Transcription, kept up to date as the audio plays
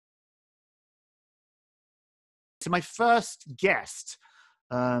To my first guest,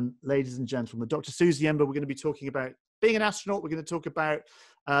 ladies and gentlemen, Dr. Suzie Imber. We're going to be talking about being an astronaut. We're going to talk about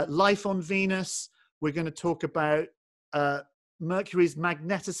life on Venus. We're going to talk about Mercury's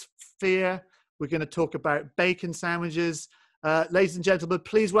magnetosphere. We're going to talk about bacon sandwiches. Ladies and gentlemen,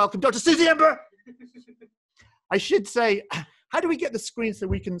 please welcome Dr. Suzie Imber. I should say, how do we get the screen so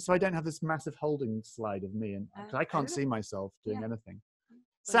I don't have this massive holding slide of me, and because I can't see myself doing anything.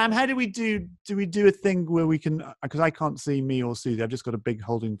 Sam, how do we do we do a thing where we can, because I can't see me or Suzie, I've just got a big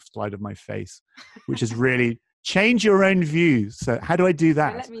holding slide of my face, which is really change your own view. So how do I do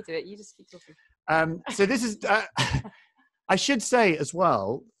that? Let me do it. You just keep talking. So this is, I should say as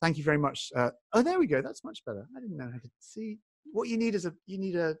well, thank you very much. Oh, there we go. That's much better. I didn't know how to see. What you need is a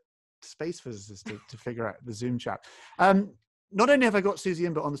space physicist to figure out the Zoom chat. Not only have I got Suzie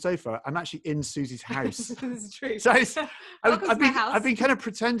Imber on the sofa, I'm actually in Suzie's house. This is true. So I've been kind of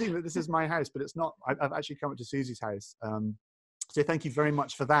pretending that this is my house, but it's not. I've actually come up to Suzie's house. So thank you very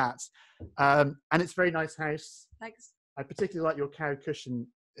much for that. And it's a very nice house. Thanks. I particularly like your cow cushion.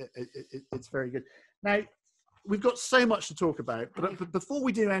 It's very good. Now, we've got so much to talk about, but before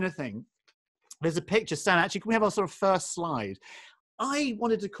we do anything, there's a picture. Sam, actually, can we have our sort of first slide? I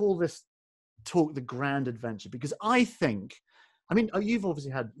wanted to call this talk the Grand Adventure because I think, I mean, you've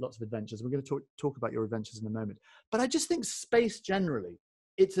obviously had lots of adventures. We're going to talk about your adventures in a moment. But I just think space generally,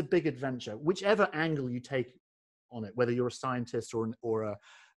 it's a big adventure, whichever angle you take on it, whether you're a scientist or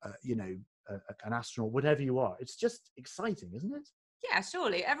an astronaut, whatever you are. It's just exciting, isn't it? Yeah,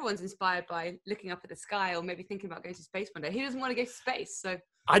 surely. Everyone's inspired by looking up at the sky or maybe thinking about going to space one day. Who doesn't want to go to space? So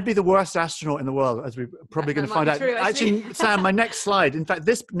I'd be the worst astronaut in the world, as we're probably going to find out. True, actually, Sam, my next slide, in fact,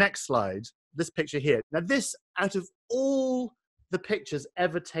 this next slide, this picture here. Now, this, out of all the pictures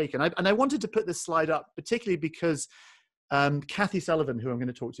ever taken, and I wanted to put this slide up, particularly because Kathy Sullivan, who I'm going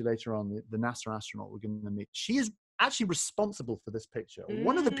to talk to later on, the NASA astronaut we're going to meet, she is actually responsible for this picture.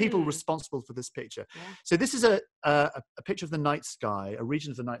 One of the people responsible for this picture. Yeah. So this is a picture of the night sky, a region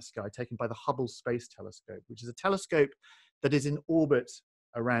of the night sky taken by the Hubble Space Telescope, which is a telescope that is in orbit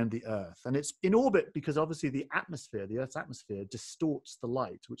around the Earth. And it's in orbit because obviously the Earth's atmosphere distorts the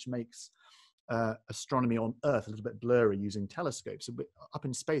light, which makes astronomy on Earth a little bit blurry using telescopes. So up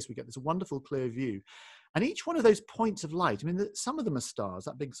in space, we get this wonderful clear view. And each one of those points of light, I mean, some of them are stars.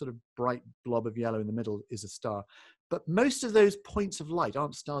 That big sort of bright blob of yellow in the middle is a star. But most of those points of light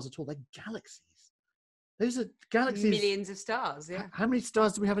aren't stars at all. They're galaxies. Those are galaxies. Millions of stars, yeah. How many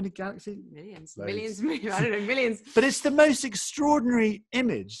stars do we have in a galaxy? Millions. Loads. Millions. I don't know, millions. But it's the most extraordinary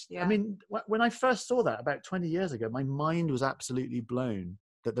image. Yeah. I mean, when I first saw that about 20 years ago, my mind was absolutely blown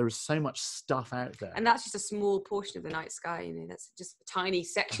that there is so much stuff out there. And that's just a small portion of the night sky, you know, that's just a tiny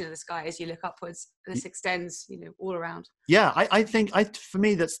section of the sky as you look upwards. This extends, you know, all around. Yeah, I think for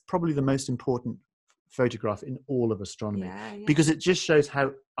me, that's probably the most important photograph in all of astronomy, because it just shows how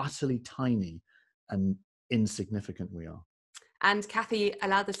utterly tiny and insignificant we are. And Kathy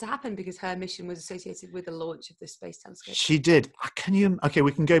allowed this to happen because her mission was associated with the launch of the space telescope. She did. Okay,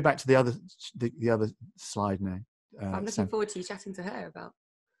 we can go back to the other slide now. I'm looking forward to you chatting to her about.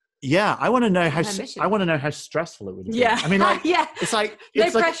 Yeah, I want to know how stressful it would have been. Yeah, I mean, like, yeah. It's like no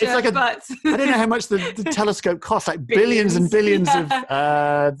pressure, but I don't know how much the telescope costs, like billions and billions of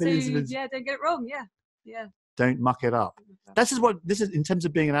billions. So, yeah, don't get it wrong. Yeah. Don't muck it up. This is in terms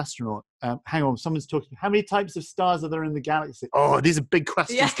of being an astronaut. Hang on, someone's talking. How many types of stars are there in the galaxy? Oh, these are big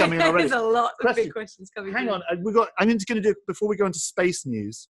questions coming in already. There's a lot of big questions coming. Hang on, I'm just going to do before we go into space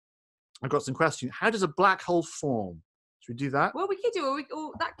news. I've got some questions. How does a black hole form? Should we do that? Well, we could do,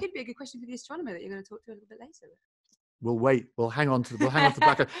 or that could be a good question for the astronomer that you're going to talk to a little bit later. We'll wait. We'll hang on to the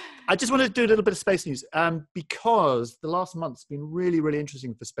black hole. I just want to do a little bit of space news because the last month's been really, really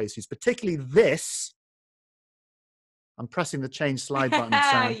interesting for space news, particularly this. I'm pressing the change slide button.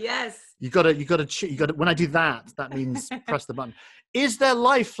 Yes. You got to. When I do that, that means press the button. Is there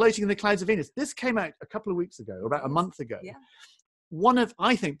life floating in the clouds of Venus? This came out a couple of weeks ago, or about a month ago. Yeah. One of,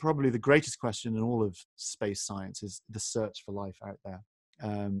 I think, probably the greatest question in all of space science is the search for life out there.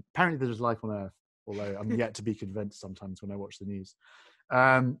 Apparently there's life on Earth, although I'm yet to be convinced sometimes when I watch the news.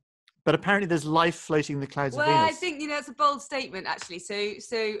 But apparently there's life floating in the clouds of Venus. Well, I think, it's a bold statement, actually.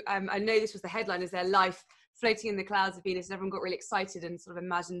 So I know this was the headline, is there life floating in the clouds of Venus? And everyone got really excited and sort of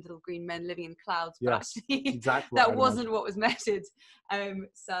imagined little green men living in clouds. But actually, exactly that wasn't what was measured.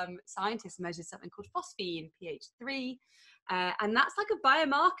 Some scientists measured something called phosphine, pH 3. And that's like a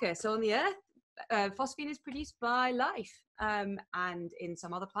biomarker. So on the Earth, phosphine is produced by life. And in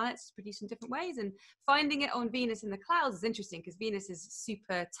some other planets, it's produced in different ways. And finding it on Venus in the clouds is interesting because Venus is a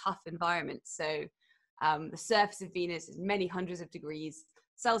super tough environment. So the surface of Venus is many hundreds of degrees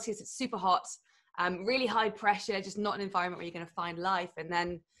Celsius. It's super hot. really high pressure, just not an environment where you're going to find life. And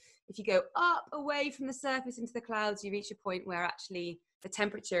then if you go up away from the surface into the clouds, you reach a point where actually the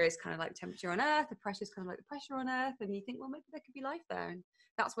temperature is kind of like the temperature on Earth, the pressure is kind of like the pressure on Earth, and you think, well, maybe there could be life there. And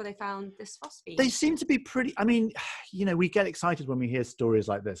that's where they found this phosphine. They seem to be pretty, I mean, you know, we get excited when we hear stories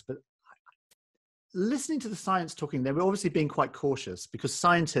like this, but listening to the science talking, they were obviously being quite cautious, because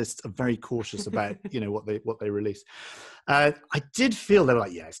scientists are very cautious about, you know, what they release. I did feel they were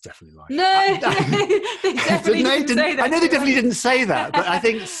like, yeah, it's definitely life. No, they definitely didn't say that. I know they definitely didn't say that, but I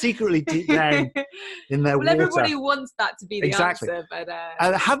think secretly deep down in their water. Everybody wants that to be the answer,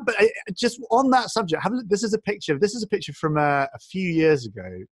 but just on that subject, this is a picture from a few years ago.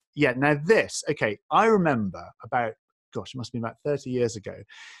 Yeah, now this, okay, I remember about, gosh, it must have been about 30 years ago.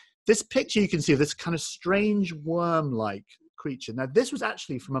 This picture you can see of this kind of strange worm-like creature. Now, this was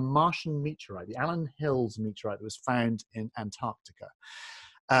actually from a Martian meteorite, the Allen Hills meteorite that was found in Antarctica.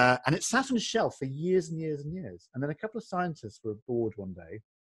 And it sat on a shelf for years and years and years. And then a couple of scientists were bored one day,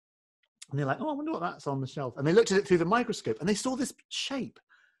 and they're like, oh, I wonder what that's on the shelf. And they looked at it through the microscope, and they saw this shape.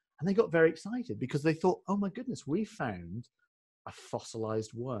 And they got very excited, because they thought, oh my goodness, we found a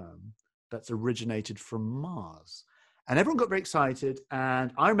fossilized worm that's originated from Mars. And everyone got very excited.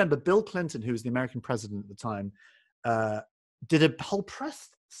 And I remember Bill Clinton, who was the American president at the time, did a whole press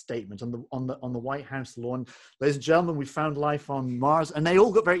statement on the White House lawn. Ladies and gentlemen, we found life on Mars. And they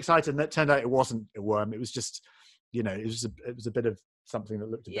all got very excited. And it turned out it wasn't a worm. It was just, you know, it was a bit of something that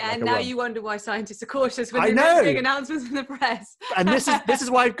looked a bit like a worm. Yeah, now you wonder why scientists are cautious when they make big announcements in the press. And this is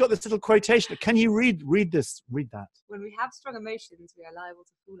why I've got this little quotation. Can you read that? When we have strong emotions, we are liable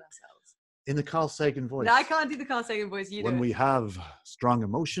to fool ourselves. In the Carl Sagan voice. No, I can't do the Carl Sagan voice. When we have strong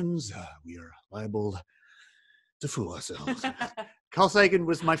emotions, we are liable to fool ourselves. Carl Sagan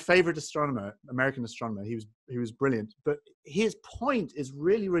was my favorite astronomer, American astronomer. He was brilliant. But his point is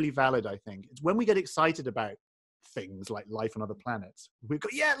really, really valid, I think. It's when we get excited about things like life on other planets. We go,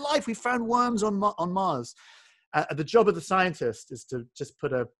 yeah, life, we found worms on Mars. The job of the scientist is to just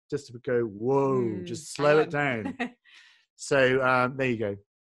go, whoa, just slow it down. So there you go.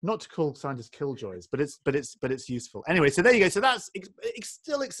 Not to call scientists killjoys, but it's useful. Anyway, so there you go. So that's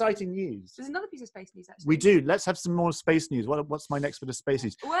still exciting news. There's another piece of space news, actually. We do. Let's have some more space news. What's my next bit of space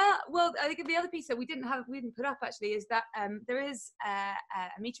news? Well, I think the other piece that we didn't put up actually is that there is a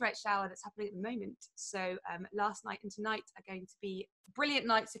meteorite shower that's happening at the moment. So last night and tonight are going to be brilliant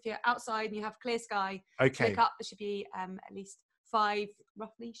nights. If you're outside and you have clear sky, okay, look up. There should be at least 5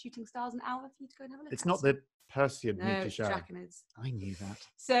 roughly shooting stars an hour for you to go and have a look. It's not the Perseid meteor shower. Draconids. I knew that.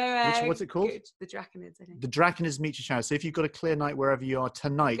 So what's it called? Good. The Draconids, I think. The Draconids meteor shower. So if you've got a clear night wherever you are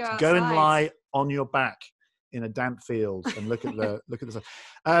tonight, go and lie on your back in a damp field and look at the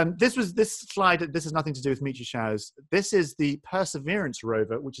sun. This slide. This has nothing to do with meteor showers. This is the Perseverance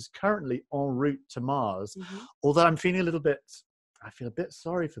rover, which is currently en route to Mars. Mm-hmm. Although I feel a bit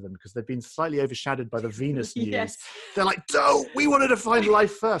sorry for them, because they've been slightly overshadowed by the Venus news. Yes. They're like, no, we wanted to find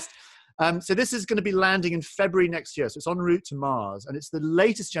life first. So this is going to be landing in February next year. So it's en route to Mars, and it's the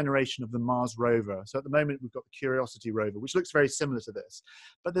latest generation of the Mars rover. So at the moment, we've got the Curiosity rover, which looks very similar to this.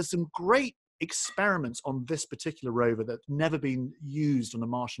 But there's some great experiments on this particular rover that have never been used on a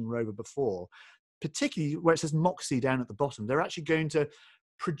Martian rover before, particularly where it says MOXIE down at the bottom. They're actually going to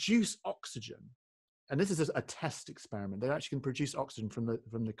produce oxygen. And this is a test experiment. They're actually going to produce oxygen from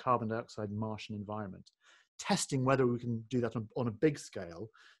the carbon dioxide Martian environment, testing whether we can do that on a big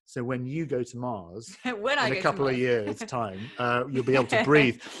scale. So when you go to Mars in a couple of years' time, you'll be able to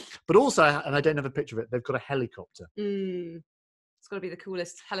breathe. But also, and I don't have a picture of it, they've got a helicopter. It's got to be the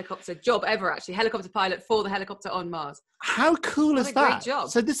coolest helicopter job ever, actually. Helicopter pilot for the helicopter on Mars. How cool is that? Great job.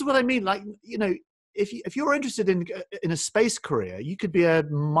 So this is what I mean. Like, you know, if you're interested in a space career, you could be a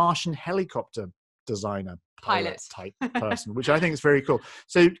Martian helicopter designer, pilot type person, which I think is very cool.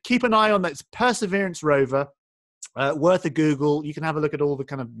 So keep an eye on that. It's Perseverance rover, worth a Google. You can have a look at all the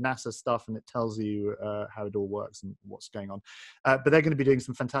kind of NASA stuff, and it tells you how it all works and what's going on. But they're going to be doing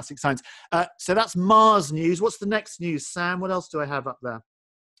some fantastic science. So that's Mars news. What's the next news, Sam? What else do I have up there?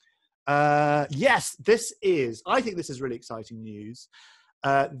 Yes, I think this is really exciting news.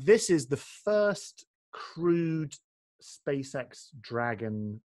 This is the first crewed SpaceX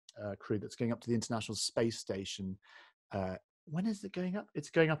Dragon crew that's going up to the International Space Station. When is it going up? It's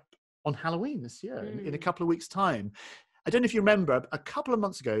going up on Halloween this year, in a couple of weeks' time. I don't know if you remember, a couple of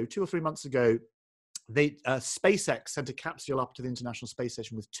months ago, 2 or 3 months ago, SpaceX sent a capsule up to the International Space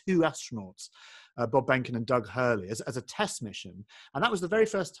Station with 2 astronauts, Bob Behnken and Doug Hurley, as a test mission. And that was the very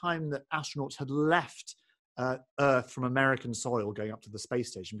first time that astronauts had left Earth from American soil going up to the space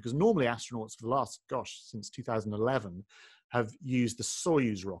station, because normally astronauts for the last, since 2011, have used the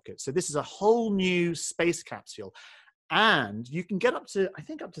Soyuz rocket. So this is a whole new space capsule. And you can get up to, I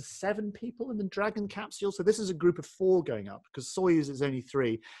think, up to 7 people in the Dragon capsule. So this is a group of 4 going up, because Soyuz is only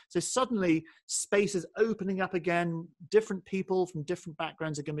 3. So suddenly space is opening up again. Different people from different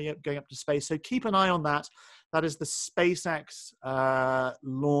backgrounds are going to be going up to space. So keep an eye on that. That is the SpaceX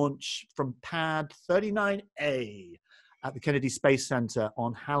launch from Pad 39A at the Kennedy Space Center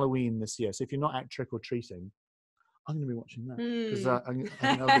on Halloween this year. So if you're not out trick-or-treating, I'm going to be watching that, because I think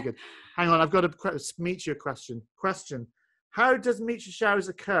that'll be good. Hang on, I've got a meteor question. How does meteor showers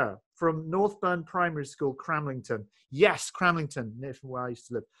occur? From Northburn Primary School, Cramlington. Yes, Cramlington, near from where I used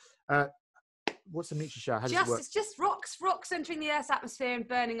to live. What's a meteor shower? How does it work? It's just rocks entering the Earth's atmosphere and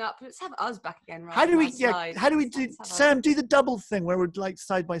burning up. Let's have us back again, right? How do we do, Sam, do the double thing where we're like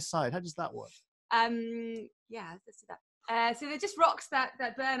side by side? How does that work? Yeah, let's do that. So they're just rocks that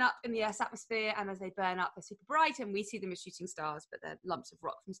burn up in the Earth's atmosphere, and as they burn up, they're super bright, and we see them as shooting stars, but they're lumps of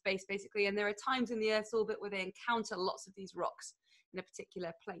rock from space, basically. And there are times in the Earth's orbit where they encounter lots of these rocks in a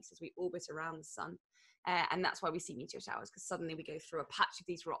particular place as we orbit around the sun. And that's why we see meteor showers, because suddenly we go through a patch of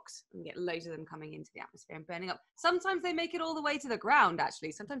these rocks and get loads of them coming into the atmosphere and burning up. Sometimes they make it all the way to the ground,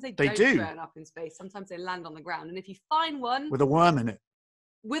 actually. Sometimes they don't burn up in space. Sometimes they land on the ground. And if you find one with a worm in it,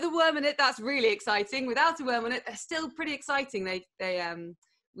 that's really exciting. Without a worm in it, they're still pretty exciting.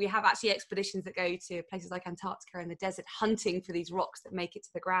 We have actually expeditions that go to places like Antarctica and the desert hunting for these rocks that make it to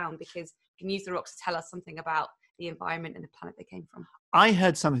the ground, because we can use the rocks to tell us something about the environment and the planet they came from. I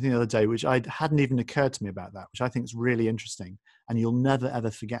heard something the other day which hadn't even occurred to me about that, which I think is really interesting, and you'll never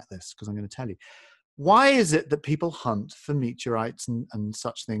ever forget this, because I'm going to tell you. Why is it that people hunt for meteorites and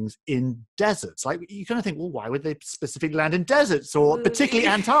such things in deserts? Like, you kind of think, well, why would they specifically land in deserts, or particularly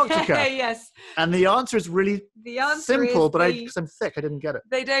Antarctica? Yes. And the answer is really simple, but because I'm thick, I didn't get it.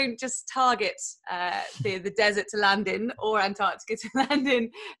 They don't just target the desert to land in, or Antarctica to land in.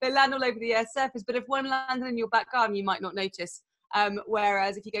 They land all over the Earth's surface. But if one landed in your back garden, you might not notice.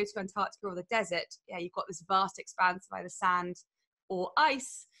 Whereas if you go to Antarctica or the desert, you've got this vast expanse of either sand or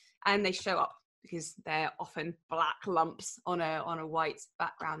ice, and they show up because they're often black lumps on a white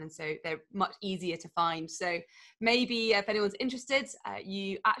background, and so they're much easier to find. So maybe if anyone's interested,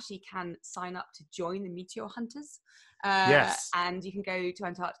 you actually can sign up to join the meteor hunters. Yes. And you can go to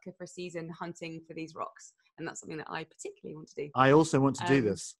Antarctica for a season hunting for these rocks, and that's something that I particularly want to do. I also want to do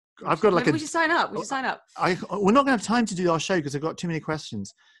this. I've got we should sign up. We're not going to have time to do our show because I've got too many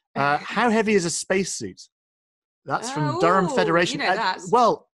questions. How heavy is a spacesuit? That's from Durham Federation. You know that.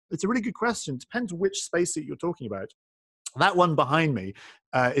 Well, it's a really good question. Depends which spacesuit you're talking about. That one behind me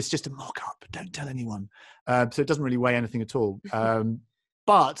is just a mock-up. Don't tell anyone. So it doesn't really weigh anything at all.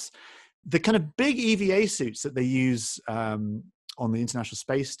 But the kind of big EVA suits that they use on the International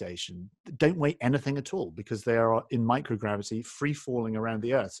Space Station don't weigh anything at all, because they are in microgravity, free-falling around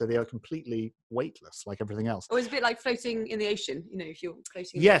the Earth. So they are completely weightless, like everything else. Or it's a bit like floating in the ocean. You know, if you're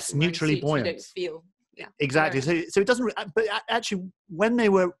floating in the ocean, neutrally buoyant. You don't feel. Yeah, exactly. So it doesn't. But actually, when they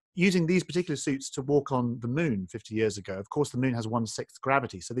were using these particular suits to walk on the moon 50 years ago, of course, the moon has 1/6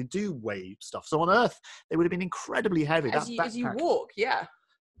 gravity, so they do weigh stuff. So on Earth, they would have been incredibly heavy. As you walk, yeah.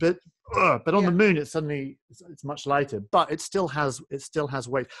 But on the moon, it's much lighter. But it still has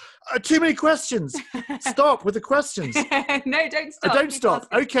weight. Too many questions. Stop with the questions. No, don't stop. Don't stop.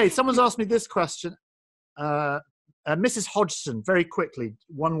 Okay, someone's asked me this question. Mrs. Hodgson, very quickly,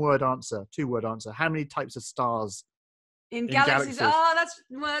 1-word answer, 2-word answer. How many types of stars in galaxies? Oh,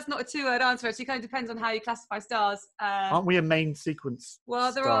 that's not a 2-word answer. Actually, it kind of depends on how you classify stars. Aren't we a main sequence?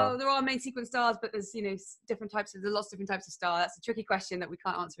 Well, there are main sequence stars, but there's there's lots of different types of star. That's a tricky question that we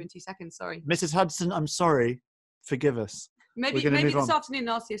can't answer in 2 seconds. Sorry, Mrs. Hudson. I'm sorry. Forgive us. Maybe this afternoon,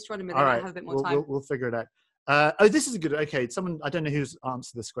 ask the astronomer. All right, have a bit more time. We'll figure it out. This is a good. Okay, someone, I don't know who's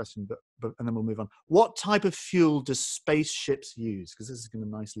answered this question, but and then we'll move on. What type of fuel do spaceships use? Because this is going to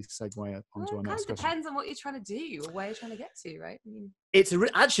nicely segue onto our next question. It kind of depends on what you're trying to do or where you're trying to get to, right?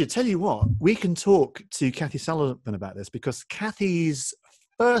 Actually, tell you what, we can talk to Kathy Sullivan about this, because Kathy's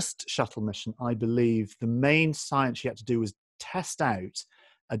first shuttle mission, I believe, the main science she had to do was test out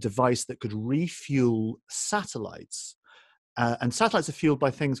a device that could refuel satellites. And satellites are fueled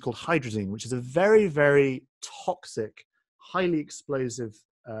by things called hydrazine, which is a very, very toxic, highly explosive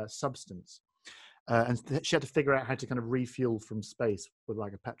substance. And she had to figure out how to kind of refuel from space with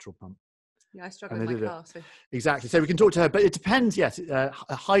like a petrol pump. Yeah, I struggle with my car. So. Exactly. So we can talk to her, but it depends. Yes,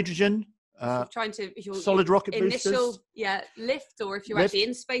 hydrogen. If you're solid rocket initial boosters. Lift, or if you're actually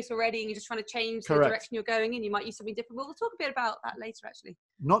in space already and you're just trying to change the direction you're going in, you might use something different. We'll talk a bit about that later, actually.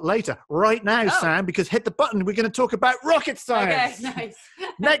 Not later, right now, Sam, because hit the button. We're going to talk about rocket science. Okay, nice.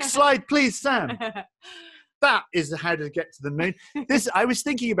 Next slide, please, Sam. that is how to get to the moon. I was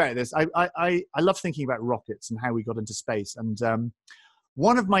thinking about this. I love thinking about rockets and how we got into space. And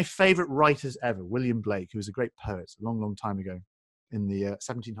one of my favorite writers ever, William Blake, who was a great poet a long, long time ago in the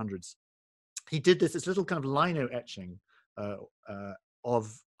 1700s, he did this little kind of lino etching of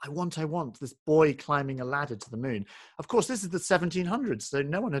I want, this boy climbing a ladder to the moon. Of course, this is the 1700s, so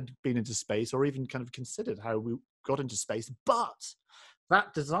no one had been into space or even kind of considered how we got into space. But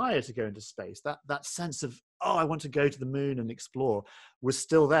that desire to go into space, that sense of, oh, I want to go to the moon and explore, was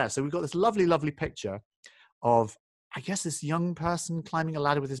still there. So we've got this lovely, lovely picture of, I guess, this young person climbing a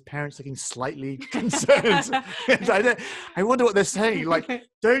ladder with his parents looking slightly concerned. I wonder what they're saying. Like,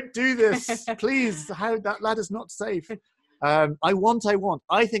 don't do this, please. How that ladder's not safe. I want.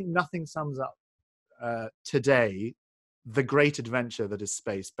 I think nothing sums up today the great adventure that is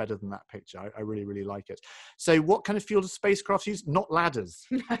space better than that picture. I really, really like it. So what kind of fuel do spacecraft use? Not ladders.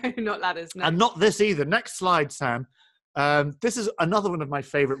 No, not ladders. No. And not this either. Next slide, Sam. This is another one of my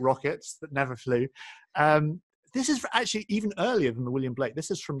favorite rockets that never flew. This is actually even earlier than the William Blake. This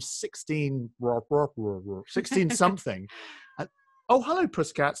is from 16 something. Oh, hello,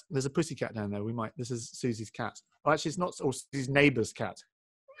 Pusscat. There's a pussycat down there. This is Susie's cat. Oh, actually, it's not, or Susie's neighbour's cat.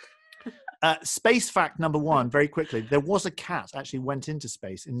 Space fact number one, very quickly. There was a cat actually went into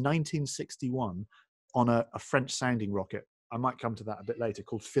space in 1961 on a French-sounding rocket. I might come to that a bit later,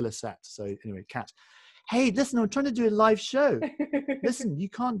 called Philosette. So anyway, cat. Hey, listen, I'm trying to do a live show. Listen, you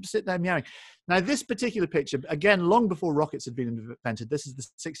can't sit there meowing. Now, this particular picture, again, long before rockets had been invented, this is the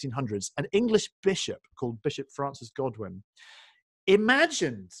 1600s, an English bishop called Bishop Francis Godwin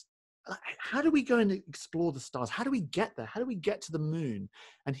imagined, how do we go and explore the stars? How do we get there? How do we get to the moon?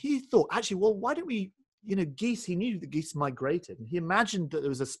 And he thought, actually, well, why don't we, geese, he knew that geese migrated. And he imagined that there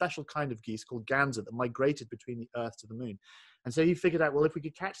was a special kind of geese called ganser that migrated between the Earth to the moon. And so he figured out, well, if we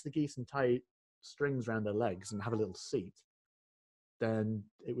could catch the geese and tie strings around their legs and have a little seat, then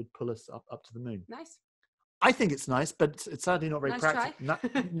it would pull us up to the moon. Nice. I think it's nice, but it's certainly not very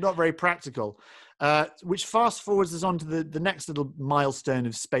not very practical. Which fast forwards us on to the next little milestone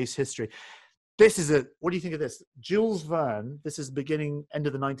of space history. This is what do you think of this? Jules Verne, this is end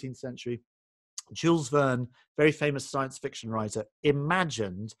of the 19th century. Jules Verne, very famous science fiction writer,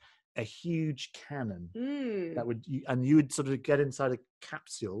 imagined a huge cannon that you would sort of get inside a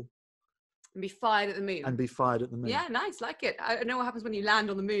capsule and be fired at the moon. Yeah, nice, like it. I know what happens when you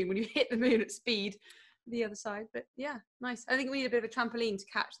land on the moon, when you hit the moon at speed. The other side, but yeah, nice. I think we need a bit of a trampoline to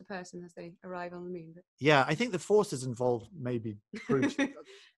catch the person as they arrive on the moon. But... yeah, I think the forces involved maybe proved.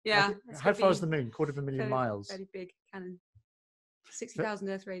 Yeah. Like, how far is the moon? 250,000 miles. Very big cannon. 60,000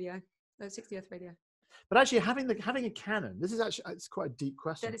 Earth radio. 60 Earth radio. But actually, having a cannon. This is actually it's quite a deep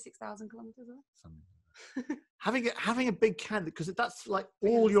question. 36,000 kilometers. Having a big cannon, because that's like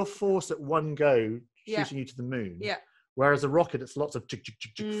all your force at one go shooting you to the moon. Yeah. Whereas a rocket, it's lots of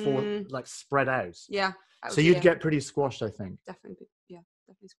like spread out. Yeah. So you'd get pretty squashed, I think. Definitely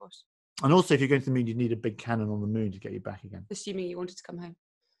squashed. And also, if you're going to the moon, you need a big cannon on the moon to get you back again. Assuming you wanted to come home.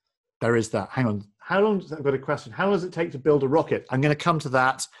 There is that. Hang on. I've got a question. How long does it take to build a rocket? I'm going to come to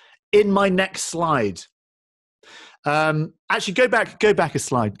that in my next slide. Actually, go back a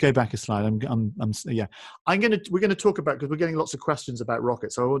slide. We're going to talk about, because we're getting lots of questions about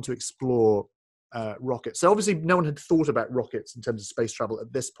rockets. So I want to explore rockets. So obviously no one had thought about rockets in terms of space travel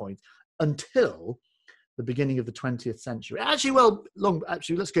at this point until the beginning of the 20th century. Actually,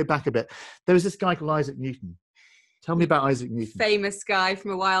 let's go back a bit. There was this guy called Isaac Newton. Tell me about Isaac Newton. Famous guy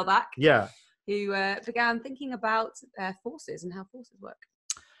from a while back. Yeah. Who began thinking about forces and how forces work.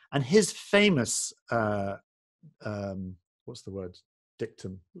 And his famous, what's the word?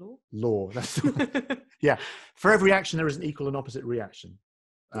 Dictum. Law. That's the word. Yeah. For every action, there is an equal and opposite reaction.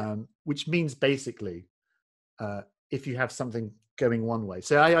 Which means basically, if you have something going one way.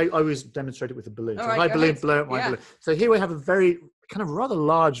 So I always demonstrate it with a balloon. So if my balloon blow up my balloon. So here we have a very kind of rather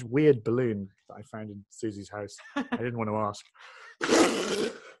large, weird balloon that I found in Susie's house. I didn't want to ask.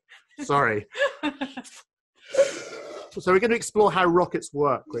 Sorry. So we're going to explore how rockets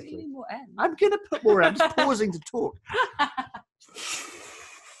work quickly. I'm going to put more in. I'm just pausing to talk.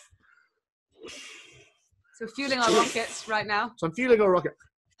 So we're fueling our rockets right now. So I'm fueling our rocket.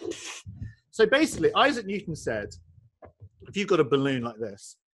 So basically, Isaac Newton said, if you've got a balloon like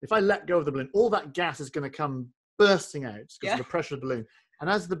this, if I let go of the balloon, all that gas is going to come bursting out because of the pressure of the balloon. And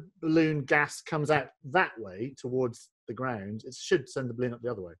as the balloon gas comes out that way towards the ground, it should send the balloon up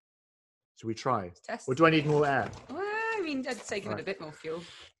the other way. Should we try? Test. Or do I need more air? Well, I mean, I'd say give it a bit more fuel.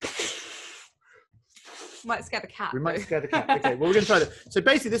 Might scare the cat. We might scare the cat. Okay, well, we're going to try that. So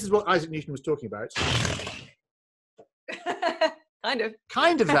basically, this is what Isaac Newton was talking about.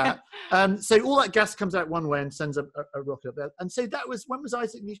 Kind of that. So all that gas comes out one way and sends a rocket up there. And so that was, when was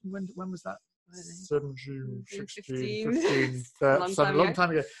Isaac Newton? When was that? 17, 16, 15, a long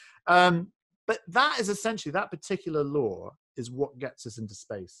time ago. But that is essentially, that particular law is what gets us into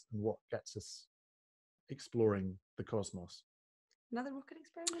space and what gets us exploring the cosmos. Another rocket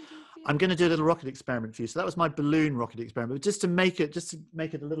experiment? I'm going to do a little rocket experiment for you. So that was my balloon rocket experiment. But just to make it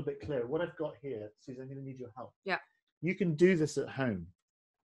a little bit clearer, what I've got here, Suzie, I'm going to need your help. Yeah. You can do this at home.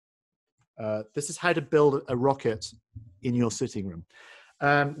 This is how to build a rocket in your sitting room.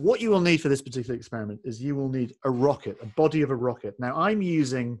 What you will need for this particular experiment is you will need a rocket, a body of a rocket. Now, I'm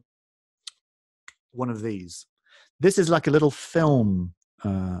using one of these. This is like a little film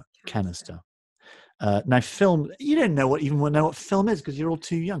canister. Now, film, you don't know what film is because you're all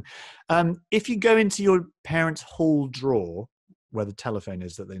too young. If you go into your parents' hall drawer, where the telephone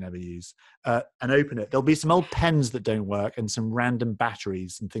is that they never use, and open it, there'll be some old pens that don't work and some random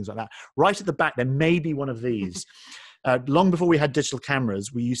batteries and things like that. Right at the back, there may be one of these. Long before we had digital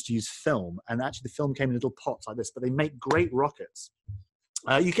cameras, we used to use film, and actually the film came in little pots like this, but they make great rockets.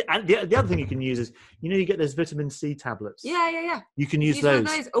 The other thing you can use is, you get those vitamin C tablets. Yeah. You can use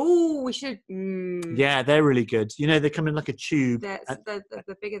those. Oh, we should. Yeah, they're really good. They come in like a tube. They're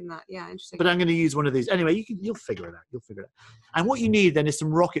bigger than that. Yeah, interesting. But I'm going to use one of these. Anyway, you'll figure it out. And what you need then is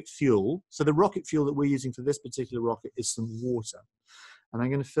some rocket fuel. So the rocket fuel that we're using for this particular rocket is some water. And I'm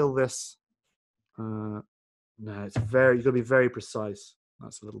going to fill this. No, you've got to be very precise.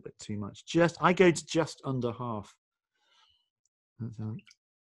 That's a little bit too much. I go to just under half.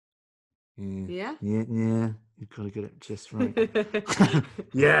 Yeah. You've got to get it just right.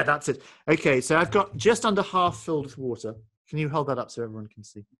 Yeah, that's it. Okay, so I've got just under half filled with water. Can you hold that up so everyone can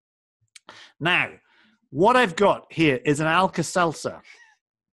see? Now, what I've got here is an Alka-Seltzer.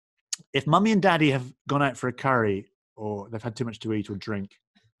 If Mummy and Daddy have gone out for a curry or they've had too much to eat or drink,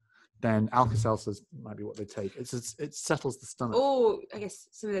 then Alka-Seltzers might be what they take. It settles the stomach. Oh, I guess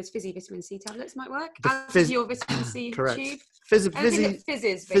some of those fizzy vitamin C tablets might work. As your vitamin C correct. tube. Anything that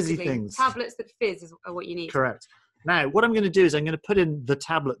fizzes, fizzy basically. things. Tablets that fizz are what you need. Correct. Now, what I'm going to do is I'm going to put in the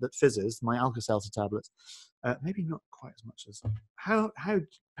tablet that fizzes, my Alka-Seltzer tablets. Maybe not quite as much as... How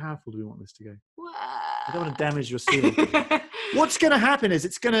powerful do we want this to go? I don't want to damage your ceiling. What's going to happen is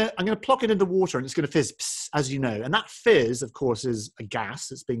I'm going to plonk it in the water and it's going to fizz, pss, as you know. And that fizz, of course, is a gas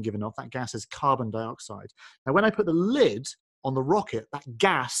that's being given off. That gas is carbon dioxide. Now, when I put the lid on the rocket, that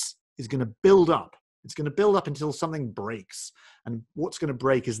gas is going to build up. It's going to build up until something breaks. And what's going to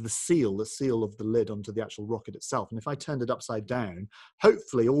break is the seal of the lid onto the actual rocket itself. And if I turned it upside down,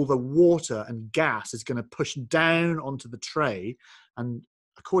 hopefully all the water and gas is going to push down onto the tray. And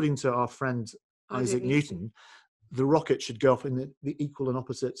according to our friend Isaac Newton, the rocket should go off in the equal and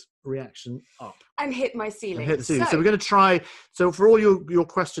opposite reaction up. And hit my ceiling. And hit the ceiling. So we're going to try. So for all your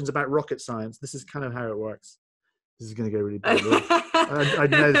questions about rocket science, this is kind of how it works. This is going to go really badly. I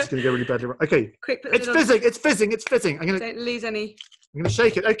know this is going to go really badly. Okay. Quick, it's fizzing. Don't lose any. I'm going to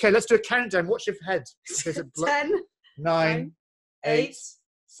shake it. Okay, let's do a countdown. Watch your head. 10, 9, 8,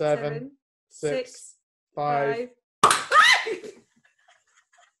 7, 6, 5.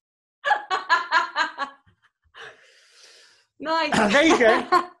 Nice. There you go.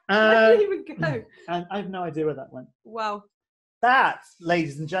 Where did it even go? And I have no idea where that went. Wow. That,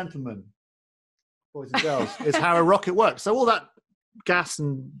 ladies and gentlemen, boys and girls, is how a rocket works. So all that gas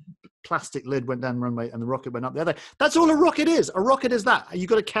and plastic lid went down the runway and the rocket went up the other. That's all a rocket is. A rocket is that. You've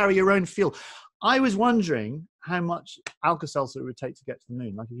got to carry your own fuel. I was wondering how much Alka-Seltzer it would take to get to the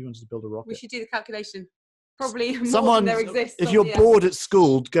moon. Like if you wanted to build a rocket. We should do the calculation. Probably more than there exists. If you're bored at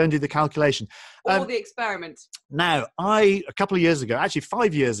school, go and do the calculation. Or the experiment. Now, a couple of years ago, actually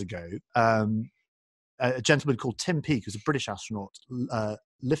 5 years ago, a gentleman called Tim Peake, who's a British astronaut,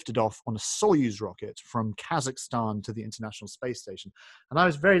 lifted off on a Soyuz rocket from Kazakhstan to the International Space Station. And I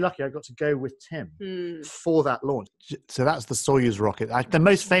was very lucky. I got to go with Tim for that launch. So that's the Soyuz rocket. The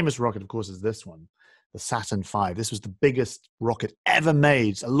most famous rocket, of course, is this one, the Saturn V. This was the biggest rocket ever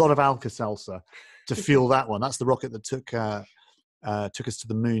made. A lot of Alka-Seltzer to fuel that one. That's the rocket that took us to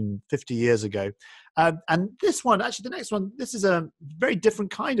the moon 50 years ago. And this one, actually the next one, this is a very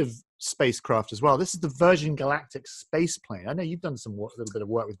different kind of spacecraft as well. This is the Virgin Galactic space plane. I know you've done a little bit of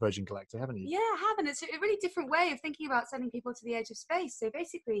work with Virgin Galactic, haven't you? Yeah, I have, and it's a really different way of thinking about sending people to the edge of space. So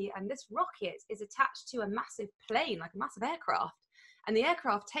basically, this rocket is attached to a massive plane, like a massive aircraft. And the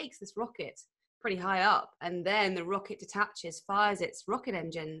aircraft takes this rocket pretty high up, and then the rocket detaches, fires its rocket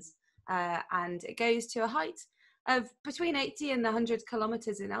engines, and it goes to a height of between 80 and 100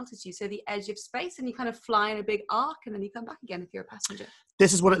 kilometers in altitude, so the edge of space, and you kind of fly in a big arc and then you come back again if you're a passenger.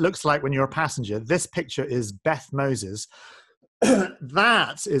 This is what it looks like when you're a passenger. This picture is Beth Moses.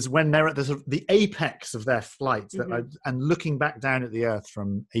 that is when they're at the, sort of the apex of their flight and looking back down at the Earth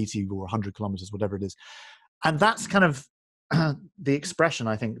from 80 or 100 kilometers, whatever it is. And that's kind of the expression,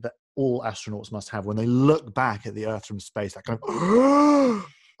 I think, that all astronauts must have when they look back at the Earth from space, that kind of,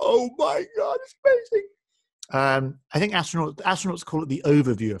 oh my God, it's amazing. I think astronauts call it the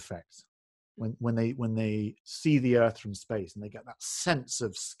overview effect. When they see the Earth from space and they get that sense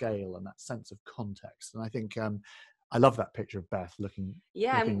of scale and that sense of context. And I think I love that picture of Beth looking.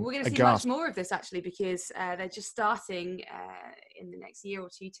 Yeah, and we're going to see much more of this actually, because they're just starting in the next year or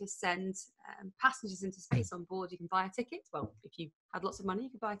two to send passengers into space on board. You can buy a ticket. Well, if you had lots of money, you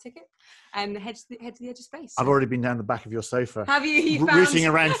could buy a ticket and head to the edge of space. I've already been down the back of your sofa. Have you? Rooting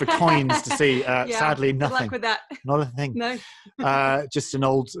around for coins to see. Yeah, sadly, nothing. Good luck with that. Not a thing. No. Just an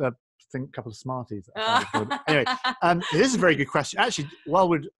old. Couple of Smarties. Anyway, this is a very good question. Actually, while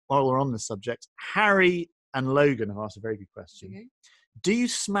we're on this subject, Harry and Logan have asked a very good question. Okay. Do you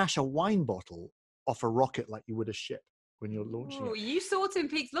smash a wine bottle off a rocket like you would a ship when you're launching it? You saw Twin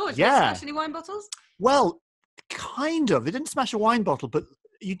Peaks launch. Yeah. Did you smash any wine bottles? Well, kind of. They didn't smash a wine bottle, but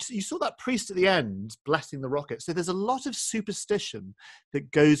you saw that priest at the end blessing the rocket. So there's a lot of superstition that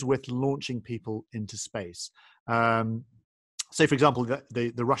goes with launching people into space. So, for example,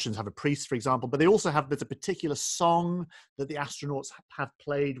 the Russians have a priest, for example, but they also have, there's a particular song that the astronauts have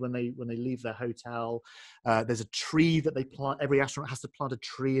played when they leave their hotel. There's a tree that they plant. Every astronaut has to plant a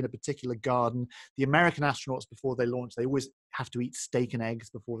tree in a particular garden. The American astronauts, before they launch, they always have to eat steak and eggs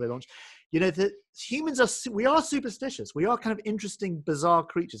before they launch. You know, the humans we are superstitious. We are kind of interesting, bizarre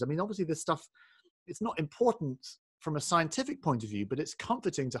creatures. I mean, obviously this stuff, it's not important from a scientific point of view, but it's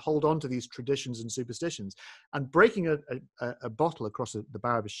comforting to hold on to these traditions and superstitions. And breaking a bottle across the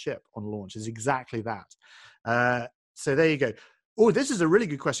bow of a ship on launch is exactly that. So there you go. Oh, this is a really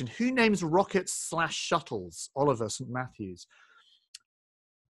good question. Who names rockets/shuttles? Oliver St. Matthews.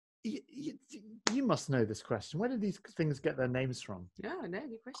 You must know this question. Where do these things get their names from? No,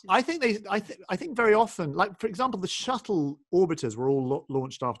 good question. I think very often, like for example, the shuttle orbiters were all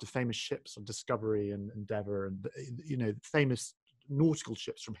launched after famous ships on Discovery and Endeavour, and famous nautical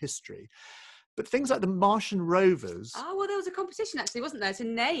ships from history. But things like the Martian rovers. Oh, well, there was a competition actually, wasn't there, to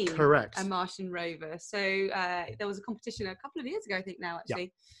name a Martian rover? So there was a competition a couple of years ago, I think now actually. Yeah.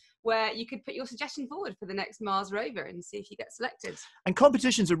 Where you could put your suggestion forward for the next Mars rover and see if you get selected. And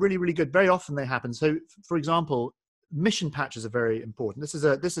competitions are really, really good. Very often they happen. So, for example, mission patches are very important. This is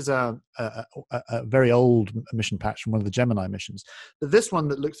a very old mission patch from one of the Gemini missions. But this one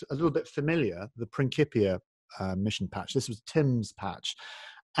that looks a little bit familiar, the Principia mission patch. This was Tim's patch.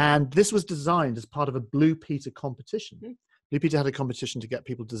 And this was designed as part of a Blue Peter competition. Mm-hmm. Blue Peter had a competition to get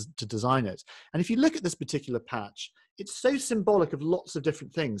people to design it. And if you look at this particular patch, it's so symbolic of lots of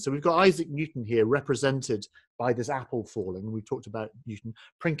different things. So we've got Isaac Newton here represented by this apple falling. We've talked about Newton.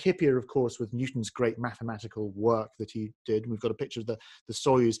 Principia, of course, with Newton's great mathematical work that he did. We've got a picture of the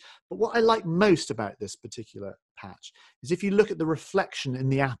Soyuz. But what I like most about this particular patch is if you look at the reflection in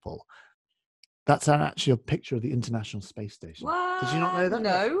the apple, that's actually a picture of the International Space Station. What? Did you not know that?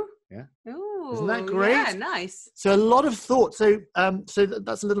 No. Yeah. Ooh, isn't that great? Yeah, nice. So a lot of thought. So that's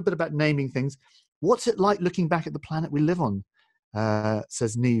a little bit about naming things. What's it like looking back at the planet we live on?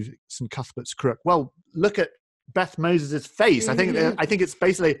 Says Neve St. Cuthbert's Crook. Well, look at Beth Moses's face. I think it's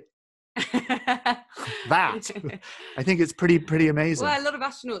basically that. I think it's pretty amazing. Well, a lot of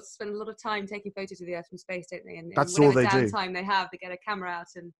astronauts spend a lot of time taking photos of the Earth from space, don't they? And that's all they do. Downtime they have, they get a camera out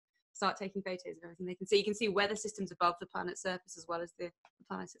and start taking photos of everything they can see. You can see weather systems above the planet's surface as well as the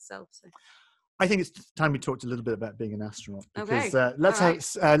planet itself. So I think it's time we talked a little bit about being an astronaut. Because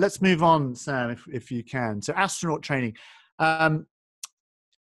okay. Let's move on, Sam, if you can. So astronaut training.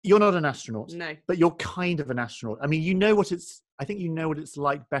 You're not an astronaut, no, but you're kind of an astronaut. I mean, I think you know what it's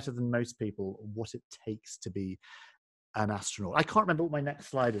like better than most people, what it takes to be an astronaut. I can't remember what my next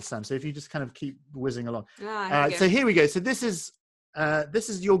slide is, Sam. So if you just kind of keep whizzing along. So here we go. So this is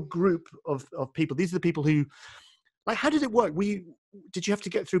your group of people. These are the people who, like, how did it work? Did you have to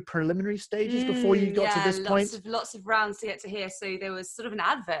get through preliminary stages before you got to this point? Lots of rounds to get to here. So there was sort of an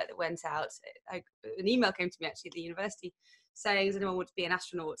advert that went out. An email came to me actually at the university saying, does anyone want to be an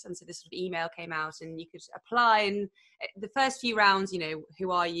astronaut? And so this sort of email came out and you could apply. And the first few rounds,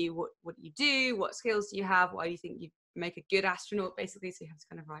 who are you? What do you do? What skills do you have? Why do you think you make a good astronaut, basically? So you have to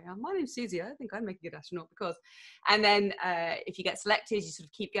kind of write, my name's Suzie, I think I'd make a good astronaut because, and then if you get selected, you sort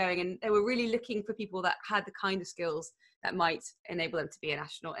of keep going. And they were really looking for people that had the kind of skills that might enable them to be an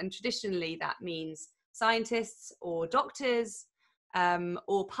astronaut. And traditionally that means scientists or doctors,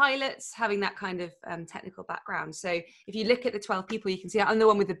 or pilots having that kind of technical background. So if you look at the 12 people, you can see I'm the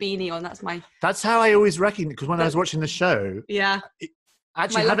one with the beanie on. That's how I always reckon, because when I was watching the show, yeah.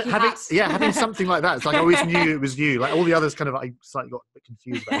 Actually, having something like that, it's like I always knew it was you. Like all the others, kind of, I slightly got a bit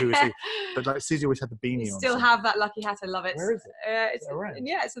confused about who was who. But like Suzie always had the beanie on. Still have that lucky hat. I love it. Where is it?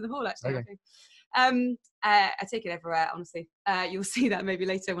 It's in the hall actually. Okay. I take it everywhere, honestly. You'll see that maybe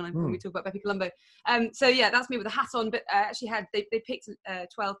later when we talk about Bepi Colombo. So yeah, that's me with a hat on. But actually, they picked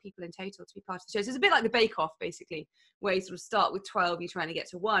 12 people in total to be part of the show. So it's a bit like the Bake Off, basically, where you sort of start with 12, you're trying to get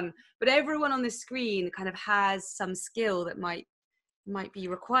to 1. But everyone on the screen kind of has some skill that might be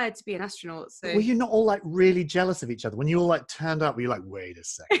required to be an astronaut. So were you not all like really jealous of each other when you all like turned up? Were you like, wait a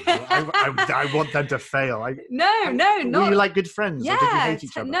second, I want them to fail? No, were you like good friends? Yeah, or did you hate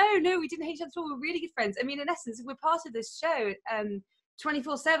each other? No, we didn't hate each other at all. We were really good friends. I mean, in essence, we're part of this show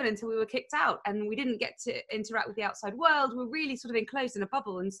 24/7 until we were kicked out, and we didn't get to interact with the outside world. We're really sort of enclosed in a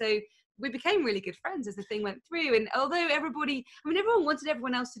bubble, and so we became really good friends as the thing went through. And although everyone wanted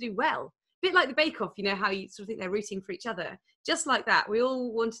everyone else to do well. A bit like the Bake Off, you know, how you sort of think they're rooting for each other. Just like that, we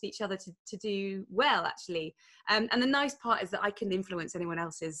all wanted each other to do well, actually. And the nice part is that I can influence anyone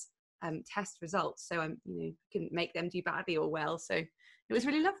else's test results, so can make them do badly or well. So it was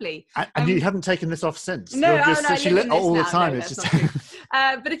really lovely. And you haven't taken this off since? No, all the time. No, it's just.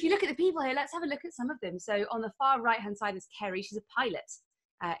 But if you look at the people here, let's have a look at some of them. So on the far right-hand side is Kerry. She's a pilot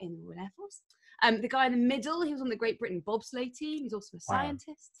in the Royal Air Force. The guy in the middle, he was on the Great Britain bobsleigh team. He's also a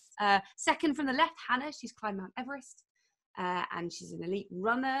scientist. Second from the left, Hannah. She's climbed Mount Everest. And she's an elite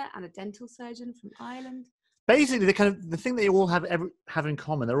runner and a dental surgeon from Ireland. Basically, the thing they all have in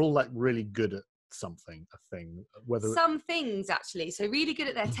common, they're all like really good at something, some things actually. So really good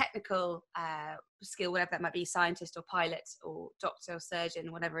at their technical skill, whatever that might be, scientist or pilot or doctor or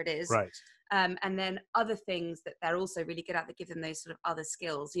surgeon, whatever it is. Right. And then other things that they're also really good at that give them those sort of other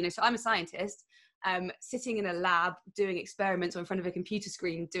skills. You know, so I'm a scientist, sitting in a lab doing experiments or in front of a computer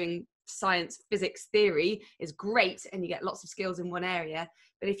screen doing science, physics, theory is great, and you get lots of skills in one area.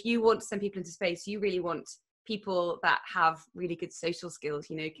 But if you want to send people into space, you really want people that have really good social skills,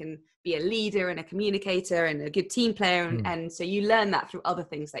 you know, can be a leader and a communicator and a good team player. And so you learn that through other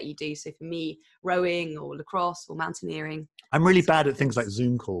things that you do. So for me, rowing or lacrosse or mountaineering. I'm really bad at things like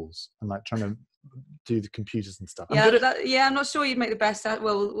Zoom calls and like trying to do the computers and stuff. I'm not sure you'd make the best.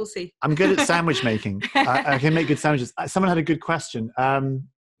 Well, we'll see. I'm good at sandwich making. I can make good sandwiches. Someone had a good question.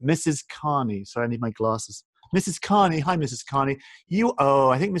 Mrs. Carney. Sorry, I need my glasses. Mrs. Carney, hi Mrs. Carney.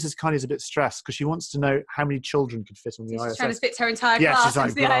 I think Mrs. Carney is a bit stressed because she wants to know how many children could fit on the ISS. She's trying to fit her entire class she's like,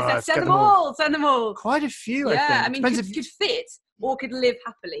 into the ISS. Send them all. Quite a few, yeah, I think. Could fit or could live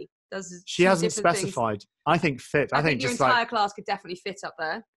happily. She hasn't specified. Things. I think fit. I think your just entire class could definitely fit up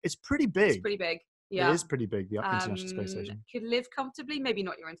there. It's pretty big. It's pretty big. Yeah. It is pretty big, the International Space Station. Could live comfortably, maybe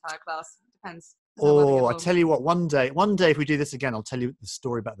not your entire class. Depends. I tell you what, one day if we do this again, I'll tell you the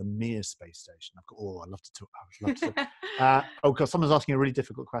story about the Mir space station. I'd love to talk. God, someone's asking a really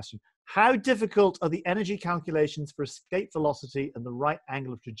difficult question. How difficult are the energy calculations for escape velocity and the right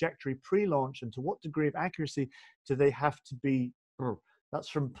angle of trajectory pre-launch, and to what degree of accuracy do they have to be? That's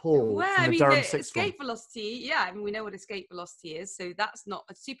from Paul. Well, from the escape velocity. Yeah, we know what escape velocity is, so that's not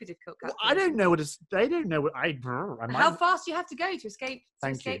a super difficult calculation. Well, I don't know what they don't know what How fast you have to go to escape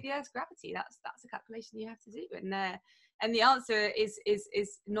the Earth's gravity? That's a calculation you have to do, and the answer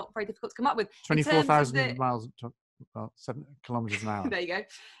is not very difficult to come up with. 24,000 miles. 7 kilometers an hour. There you go.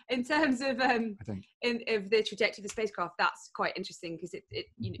 In terms of I think of the trajectory of the spacecraft, that's quite interesting because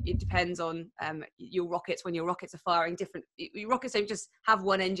it depends on your rockets. When your rockets are firing different, your rockets don't just have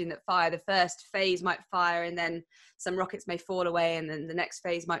one engine that fire. The first phase might fire, and then some rockets may fall away, and then the next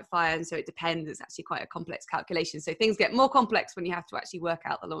phase might fire, and so it depends. It's actually quite a complex calculation. So things get more complex when you have to actually work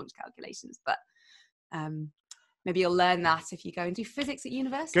out the launch calculations. But maybe you'll learn that if you go and do physics at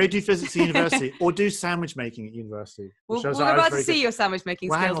university. Go do physics at university, or do sandwich making at university. We're about to see your sandwich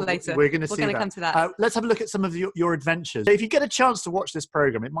making skills later. We're going to come to that. Let's have a look at some of your adventures. If you get a chance to watch this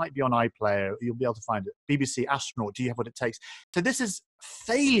program, it might be on iPlayer. You'll be able to find it. BBC Astronaut. Do you have what it takes? So this is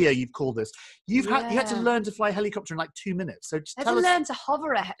failure. You've called this. You had to learn to fly a helicopter in like 2 minutes. So just tell us. Learn to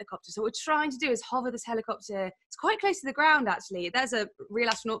hover a helicopter. So what we're trying to do is hover this helicopter. It's quite close to the ground actually. There's a real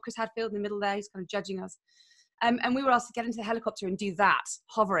astronaut, Chris Hadfield, in the middle there. He's kind of judging us. And we were asked to get into the helicopter and do that,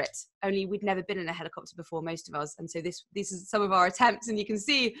 hover it. Only we'd never been in a helicopter before, most of us. And so this is some of our attempts, and you can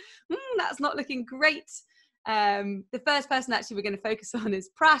see that's not looking great. The first person actually we're going to focus on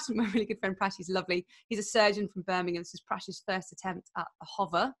is Prash, my really good friend Prash. He's lovely. He's a surgeon from Birmingham. This is Prash's first attempt at a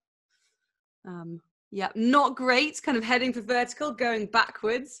hover. Yeah, not great, kind of heading for vertical, going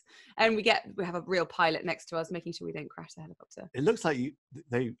backwards. And we have a real pilot next to us, making sure we don't crash the helicopter. It looks like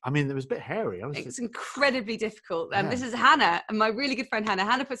it was a bit hairy. It's incredibly difficult. Yeah. This is Hannah, and my really good friend Hannah.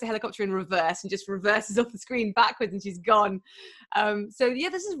 Hannah puts the helicopter in reverse and just reverses off the screen backwards, and she's gone. So yeah,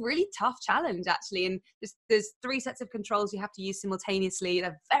 this is a really tough challenge, actually. And there's 3 sets of controls you have to use simultaneously.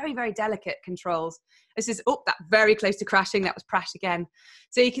 They're very, very delicate controls. This is, that very close to crashing. That was crash again.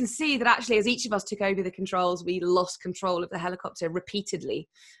 So you can see that actually, as each of us took over the controls, we lost control of the helicopter repeatedly.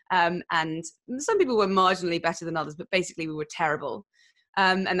 And some people were marginally better than others, but basically we were terrible.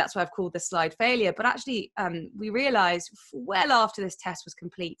 And that's why I've called this slide failure. But actually, we realized well after this test was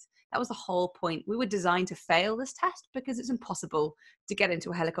complete, that was the whole point. We were designed to fail this test because it's impossible to get into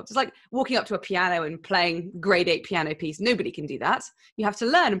a helicopter. It's like walking up to a piano and playing grade 8 piano piece. Nobody can do that. You have to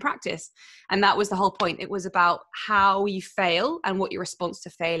learn and practice. And that was the whole point. It was about how you fail and what your response to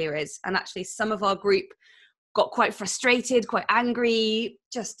failure is. And actually, some of our group got quite frustrated, quite angry,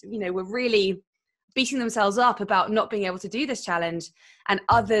 just, were really beating themselves up about not being able to do this challenge. And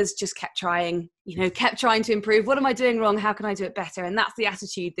others just kept trying to improve. What am I doing wrong? How can I do it better? And that's the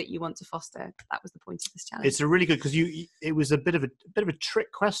attitude that you want to foster. That was the point of this challenge. It's a really good, because it was a bit of a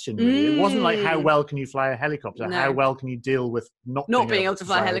trick question, really. It wasn't like, how well can you fly a helicopter? No. How well can you deal with not being able to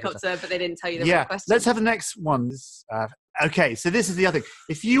fly a helicopter? But they didn't tell you the right question. Let's have the next one. Okay, so this is the other thing.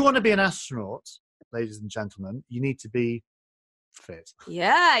 If you want to be an astronaut, ladies and gentlemen, you need to be fit.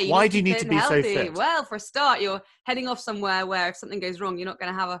 Yeah. Why do you need to be so fit? Well, for a start, you're heading off somewhere where if something goes wrong, you're not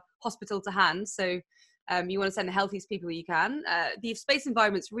going to have a hospital to hand. So you want to send the healthiest people you can. The space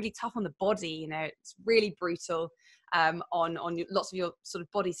environment's really tough on the body. It's really brutal on lots of your sort of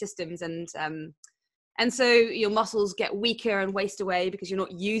body systems. And so your muscles get weaker and waste away because you're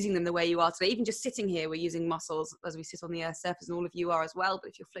not using them the way you are today. Even just sitting here, we're using muscles as we sit on the Earth's surface, and all of you are as well.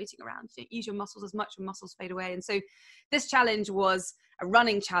 But if you're floating around, you don't use your muscles as much, and muscles fade away. And so this challenge was a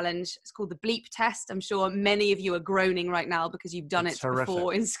running challenge. It's called the bleep test. I'm sure many of you are groaning right now because you've done it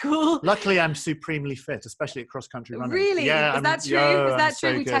before in school. Luckily, I'm supremely fit, especially at cross-country running. Really? Yeah, is that true? Is that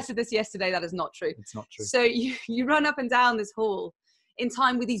true? So we good. tested this yesterday. That is not true. It's not true. So you run up and down this hall in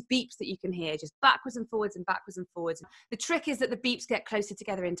time with these beeps that you can hear, just backwards and forwards and backwards and forwards. The trick is that the beeps get closer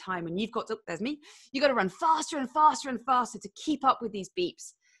together in time, and you've got to, there's me, you've got to run faster and faster and faster to keep up with these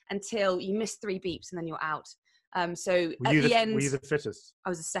beeps until you miss 3 beeps and then you're out. So at the end, were you the fittest?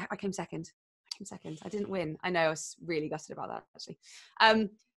 I came second. I didn't win. I know, I was really gutted about that, actually.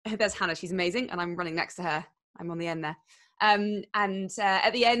 There's Hannah, she's amazing, and I'm running next to her. I'm on the end there. And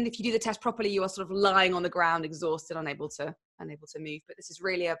at the end, if you do the test properly, you are sort of lying on the ground, exhausted, unable to move. But this is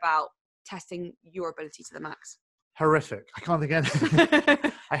really about testing your ability to the max. Horrific. I can't think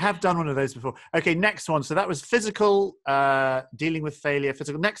of I have done one of those before. Okay, next one. So that was physical, dealing with failure,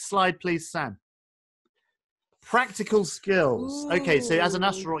 physical. Next slide, please, Sam. Practical skills. Ooh. Okay, so as an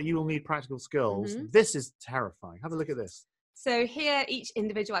astronaut, you will need practical skills. Mm-hmm. This is terrifying. Have a look at this. So here, each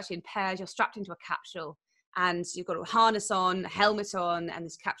individual actually in pairs, you're strapped into a capsule, and you've got a harness on, a helmet on, and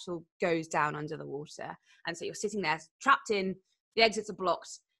this capsule goes down under the water. And so you're sitting there trapped in, the exits are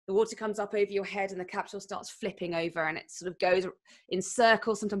blocked, the water comes up over your head and the capsule starts flipping over, and it sort of goes in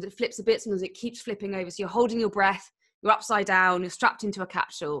circles. Sometimes it flips a bit, sometimes it keeps flipping over. So you're holding your breath, you're upside down, you're strapped into a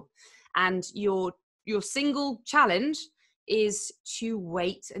capsule, and your single challenge is to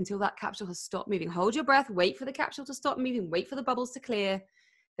wait until that capsule has stopped moving. Hold your breath, wait for the capsule to stop moving, wait for the bubbles to clear,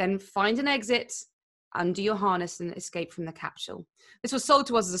 then find an exit, undo your harness and escape from the capsule. This was sold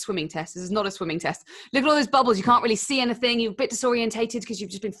to us as a swimming test. This is not a swimming test. Look at all those bubbles. You can't really see anything. You're a bit disorientated because you've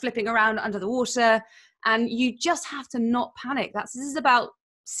just been flipping around under the water, and you just have to not panic. This is about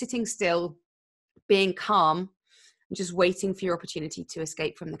sitting still, being calm, and just waiting for your opportunity to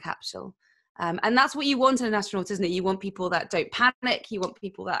escape from the capsule. And that's what you want in an astronaut, isn't it? You want people that don't panic. You want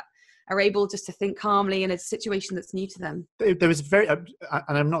people that are able just to think calmly in a situation that's new to them. There was and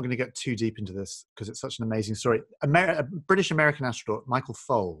I'm not going to get too deep into this because it's such an amazing story. A British-American astronaut, Michael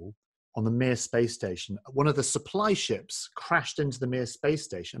Foale, on the Mir space station, one of the supply ships crashed into the Mir space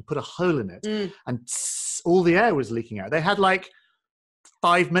station and put a hole in it, and all the air was leaking out. They had like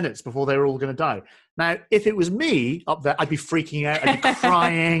 5 minutes before they were all going to die. Now, if it was me up there, I'd be freaking out, I'd be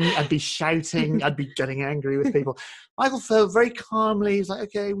crying, I'd be shouting, I'd be getting angry with people. Michael felt very calmly. He's like,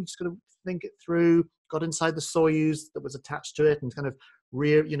 okay, we just got to think it through. Got inside the Soyuz that was attached to it and kind of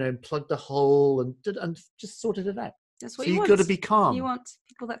plugged a hole and just sorted it out. That's what so you want. You've got to be calm. You want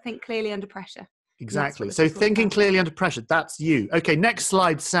people that think clearly under pressure. Exactly. So thinking clearly under pressure, that's you. Okay, next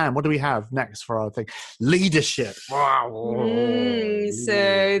slide, Sam. What do we have next for our thing? Leadership. So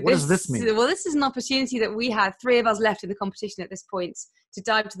So what does this mean? Well, this is an opportunity that we had, 3 of us left in the competition at this point, to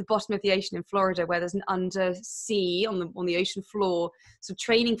dive to the bottom of the ocean in Florida, where there's an undersea on the ocean floor, sort of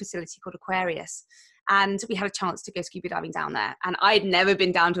training facility called Aquarius. And we had a chance to go scuba diving down there. And I'd never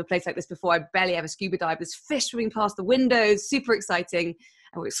been down to a place like this before. I barely ever scuba dived. There's fish swimming past the windows, super exciting.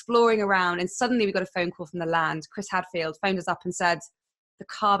 And we're exploring around. And suddenly we got a phone call from the land. Chris Hadfield phoned us up and said, the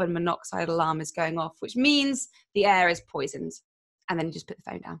carbon monoxide alarm is going off, which means the air is poisoned. And then you just put the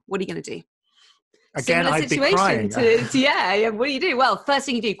phone down. What are you going to do? Again, Similar I'd be situation crying. yeah. What do you do? Well, first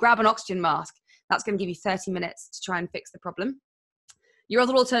thing you do, grab an oxygen mask. That's going to give you 30 minutes to try and fix the problem. Your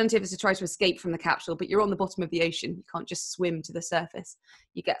other alternative is to try to escape from the capsule, but you're on the bottom of the ocean. You can't just swim to the surface.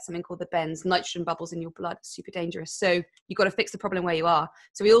 You get something called the bends, nitrogen bubbles in your blood. It's super dangerous. So you've got to fix the problem where you are.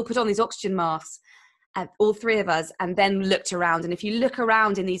 So we all put on these oxygen masks, all 3 of us, and then looked around. And if you look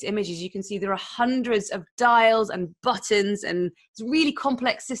around in these images, you can see there are hundreds of dials and buttons, and it's a really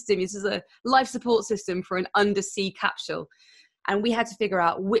complex system. This is a life support system for an undersea capsule. And we had to figure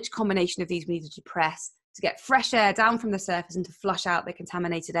out which combination of these we needed to press to get fresh air down from the surface and to flush out the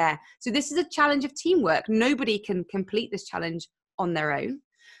contaminated air. So this is a challenge of teamwork. Nobody can complete this challenge on their own.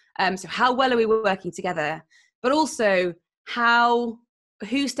 So how well are we working together? But also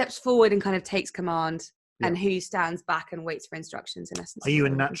who steps forward and kind of takes command, and who stands back and waits for instructions, in essence. Are you a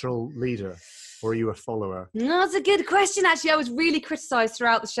natural leader or are you a follower? No, that's a good question, actually. I was really criticised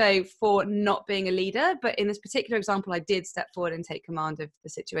throughout the show for not being a leader, but in this particular example, I did step forward and take command of the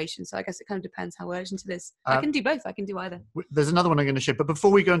situation. So I guess it kind of depends how urgent it is. I can do both. I can do either. There's another one I'm going to show, but before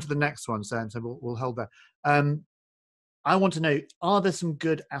we go into the next one, so we'll hold that. I want to know, are there some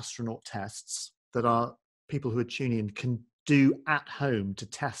good astronaut tests that are people who are tuning in can do at home to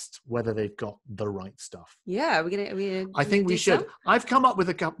test whether they've got the right stuff? Yeah, I think we should. Some? I've come up with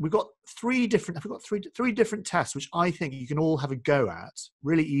we've got three different tests which I think you can all have a go at.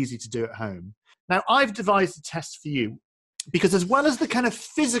 Really easy to do at home. Now I've devised a test for you because as well as the kind of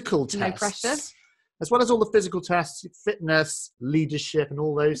physical tests, no pressure, as well as all the physical tests, fitness, leadership, and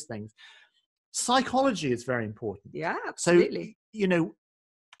all those things, psychology is very important. Yeah, absolutely. So,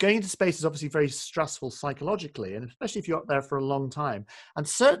 going into space is obviously very stressful psychologically, and especially if you're up there for a long time. And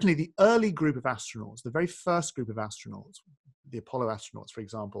certainly the early group of astronauts, the very first group of astronauts, the Apollo astronauts, for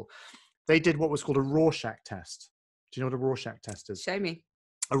example, they did what was called a Rorschach test. Do you know what a Rorschach test is? Show me.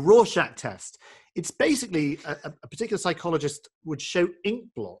 A Rorschach test. It's basically a particular psychologist would show ink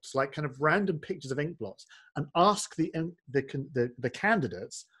blots, like kind of random pictures of ink blots, and ask the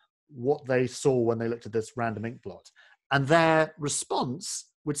candidates what they saw when they looked at this random ink blot. And their response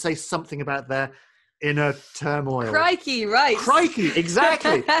would say something about their inner turmoil. Crikey, right. Crikey,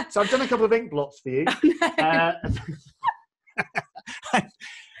 exactly. So I've done a couple of ink blots for you. Oh, no.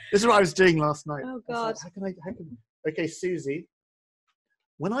 This is what I was doing last night. Oh, God. Okay, Suzie,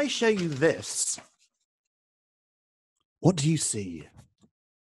 when I show you this, what do you see?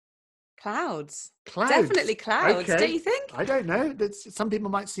 Clouds. Clouds. Definitely clouds, Okay. don't you think? I don't know. Some people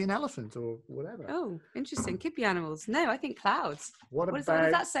might see an elephant or whatever. Oh, interesting. Could be animals. No, I think clouds. What does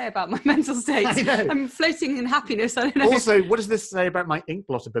that say about my mental state? I know. I'm floating in happiness. I don't know. Also, what does this say about my ink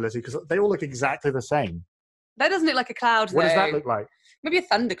blot ability? Because they all look exactly the same. That doesn't look like a cloud, What does that though. look like? Maybe a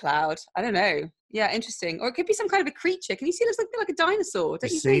thundercloud. I don't know. Yeah, interesting. Or it could be some kind of a creature. Can you see it looks like a dinosaur?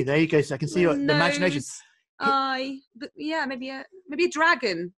 Don't you See, think? there you go. So I can see the imagination. Nose, eye, but yeah, maybe a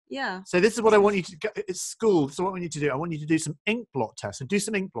dragon. Yeah. So this is what I want you to – it's school. This is what I want you to do. I want you to do some ink blot tests and do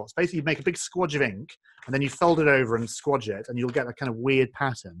some ink blots. Basically, you make a big squodge of ink and then you fold it over and squodge it and you'll get a kind of weird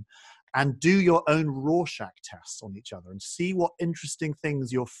pattern. And do your own Rorschach tests on each other and see what interesting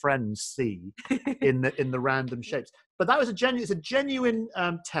things your friends see in the random shapes. But that was a genuine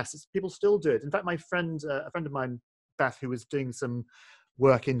test. People still do it. In fact, my friend, a friend of mine, Beth, who was doing some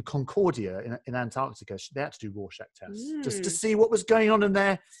work in Concordia in Antarctica, they had to do Rorschach tests just to see what was going on in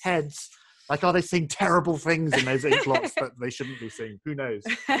their heads. Like, are they seeing terrible things in those ink blots that they shouldn't be seeing? Who knows?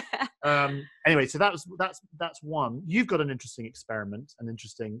 Anyway, so that's one. You've got an interesting experiment, an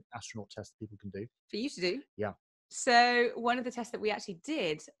interesting astronaut test that people can do. For you to do? Yeah. So one of the tests that we actually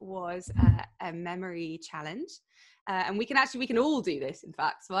did was a memory challenge. And we can all do this, in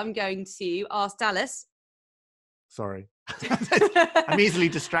fact. So I'm going to ask Dallas. Sorry. I'm easily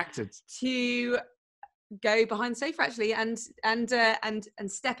distracted. To go behind the sofa actually and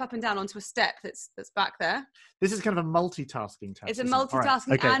step up and down onto a step that's back there. This is kind of a multitasking test. It's a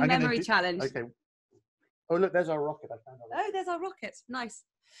multitasking and memory challenge. Okay. Oh look, there's our rocket. I found our rocket. Oh, there's our rocket. Nice.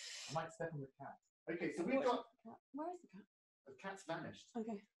 I might step on the cat. Okay, so we've got. Where is the cat? The cat's vanished.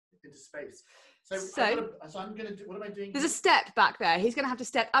 Okay. Into space. So I'm going to do. What am I doing? There's a step back there. He's going to have to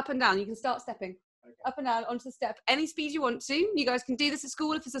step up and down. You can start stepping. Up and down onto the step, any speed you want to. You guys can do this at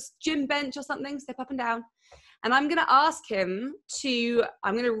school. If it's a gym bench or something, step up and down. And I'm going to ask him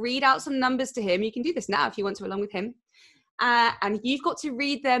I'm going to read out some numbers to him. You can do this now if you want to, along with him. And you've got to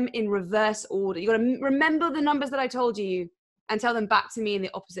read them in reverse order. You've got to remember the numbers that I told you and tell them back to me in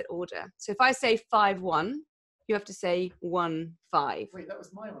the opposite order. So if I say 5-1, you have to say 1-5. Wait, that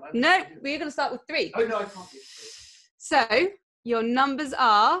was my one. No, we're going to start with 3. Oh, no, I can't do 3. So your numbers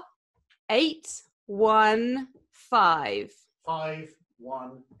are 8-1-5. 5,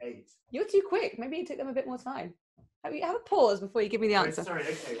 1, 8. You're too quick. Maybe you took them a bit more time. Have a pause before you give me the answer. Sorry,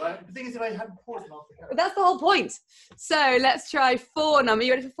 okay. Well, the thing is, if I hadn't paused, I'll forget. But that's the whole point. So let's try 4 numbers.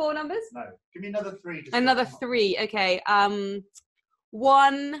 You ready for 4 numbers? No. Give me another 3. Another 3. Okay.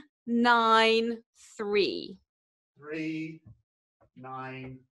 1, 9, 3. 3,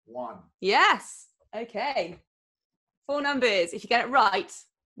 9, 1. Yes. Okay. 4 numbers. If you get it right,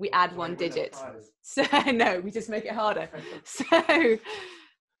 we add 1 digit. So no, we just make it harder. So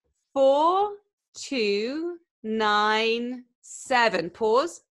 4, 2, 9, 7.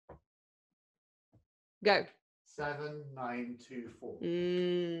 Pause. Go. 7, 9, 2, 4.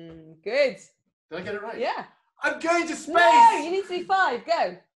 Good. Did I get it right? Yeah. I'm going to space! No, you need to do 5.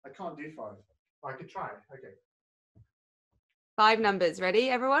 Go. I can't do 5. I could try. Okay. 5 numbers. Ready,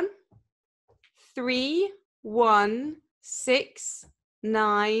 everyone? 3, 1, 6,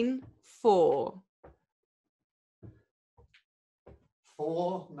 9, 4.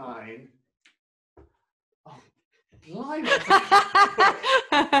 4, 9. Oh, blimey. Do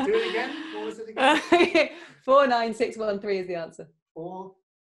it again. What was it again? 4, 9, 6, 1, 3 is the answer. 4.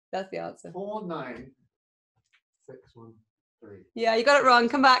 That's the answer. 4, 9, 6, 1, 3. Yeah, you got it wrong.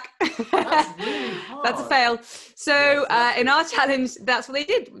 Come back. That's really hard. That's a fail. So in our challenge, that's what they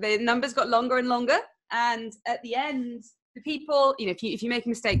did. The numbers got longer and longer. And at the end, the people, if you make a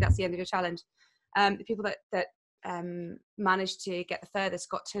mistake, that's the end of your challenge. The people that managed to get the furthest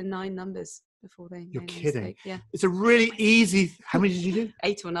got to 9 numbers before they You're made a kidding. mistake. Yeah. It's a really easy. How many did you do?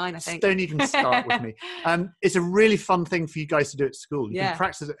 8 or 9, I think. Don't even start with me. It's a really fun thing for you guys to do at school. You can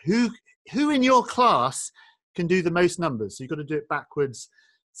practice it. Who in your class can do the most numbers? So you've got to do it backwards,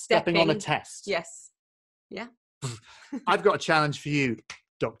 stepping on a test. Yes. Yeah. I've got a challenge for you,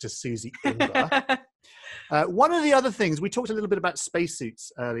 Dr. Suzie Imber. One of the other things, we talked a little bit about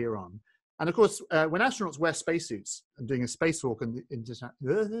spacesuits earlier on. And of course, when astronauts wear spacesuits and doing a spacewalk on the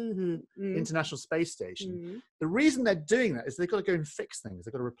International Space Station, the reason they're doing that is they've got to go and fix things.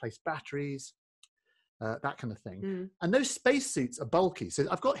 They've got to replace batteries, that kind of thing. And those spacesuits are bulky. So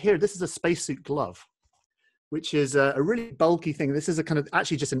I've got here, this is a spacesuit glove, which is a really bulky thing. This is a kind of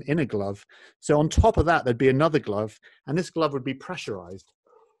actually just an inner glove. So on top of that, there'd be another glove, and this glove would be pressurized.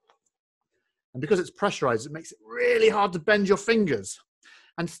 And because it's pressurized, it makes it really hard to bend your fingers.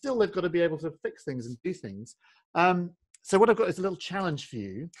 And still, they've got to be able to fix things and do things. So what I've got is a little challenge for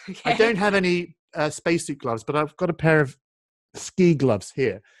you. Okay. I don't have any spacesuit gloves, but I've got a pair of ski gloves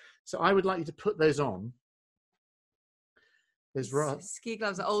here. So I would like you to put those on. Ski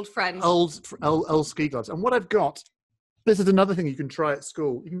gloves are old friends. Old ski gloves. And what I've got, this is another thing you can try at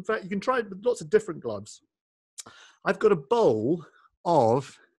school. In fact, you can try it with lots of different gloves. I've got a bowl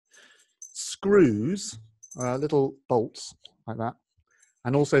of screws, little bolts like that,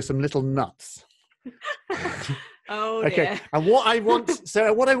 and also some little nuts. Oh, okay. Dear. And what I want,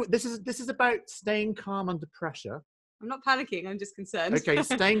 this is about staying calm under pressure. I'm not panicking. I'm just concerned. Okay,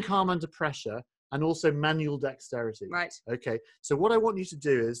 staying calm under pressure and also manual dexterity. Right. Okay. So what I want you to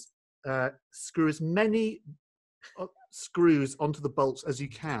do is screw as many screws onto the bolts as you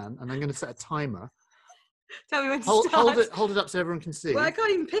can, and I'm going to set a timer. Tell me when to start. Hold it up so everyone can see. Well, I can't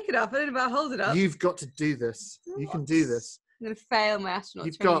even pick it up. I don't know about hold it up. You've got to do this. You can do this. I'm going to fail my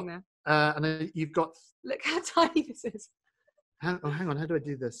astronaut training now. And then you've got... Look how tiny this is. Hang on. How do I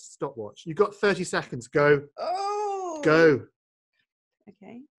do this? Stopwatch. You've got 30 seconds. Go. Oh. Go.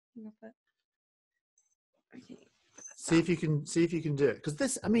 Okay. Okay. See if you can do it. Because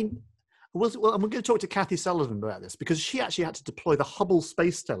this, I mean... Well, I'm going to talk to Kathy Sullivan about this, because she actually had to deploy the Hubble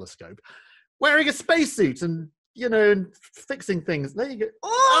Space Telescope wearing a spacesuit and, and fixing things. There you go.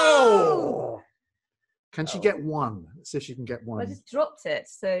 Oh! Can she get one? Let's see if she can get one. I just dropped it,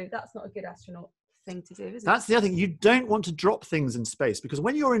 so that's not a good astronaut thing to do, is it? That's the other thing. You don't want to drop things in space, because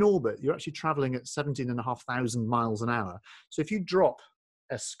when you're in orbit, you're actually traveling at 17,500 miles an hour. So if you drop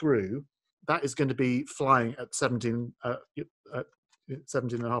a screw, that is going to be flying at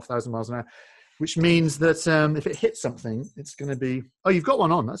 17,500 miles an hour, which means that if it hits something, it's going to be... Oh, you've got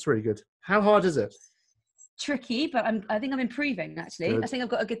one on. That's really good. How hard is it? tricky, but I think I'm improving, actually. Good. I think I've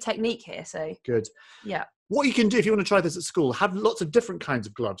got a good technique here, so. Good. Yeah. What you can do if you want to try this at school, have lots of different kinds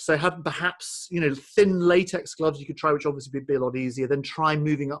of gloves. So have perhaps, thin latex gloves you could try, which obviously would be a lot easier. Then try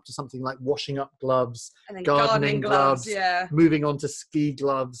moving up to something like washing up gloves, And then gardening gloves, yeah. moving on to ski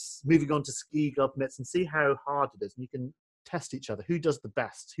gloves, moving on to ski glove mitts, and see how hard it is. And you can test each other. Who does the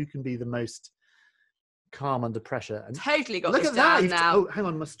best? Who can be the most calm under pressure? And totally got look this at that. down now. Oh, hang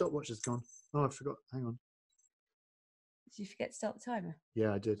on, my stopwatch is gone. Oh, I forgot. Hang on. Did you forget to start the timer?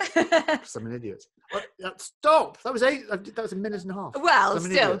 Yeah, I did. Because I'm an idiot. Stop! That was 8. That was a minute and a half. Well,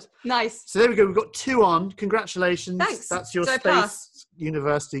 still nice. So there we go. We've got 2 on. Congratulations. Thanks. That's your So I space passed.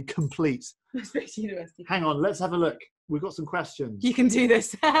 university complete. Space University. Hang on. Let's have a look. We've got some questions. You can do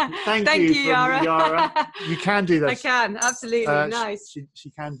this. Thank you, you, Yara. You can do this. I can, absolutely. Nice. She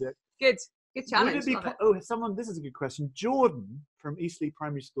can do it. Good challenge. Would it be this is a good question. Jordan from Eastleigh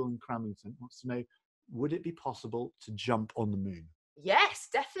Primary School in Cramlington wants to know, would it be possible to jump on the moon? Yes,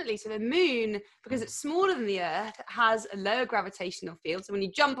 definitely. So the moon, because it's smaller than the Earth, has a lower gravitational field. So when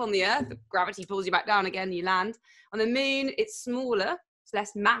you jump on the Earth, the gravity pulls you back down again, you land. On the moon, it's smaller, it's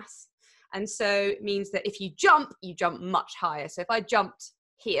less mass. And so it means that if you jump much higher. So if I jumped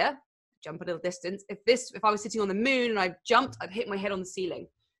here, jump a little distance, if I was sitting on the moon and I jumped, I'd hit my head on the ceiling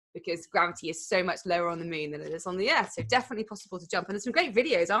because gravity is so much lower on the moon than it is on the Earth. So definitely possible to jump. And there's some great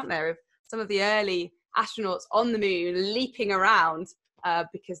videos, aren't there, of some of the early astronauts on the moon leaping around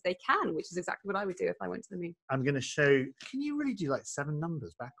because they can, which is exactly what I would do if I went to the moon. I'm going to show, can you really do like 7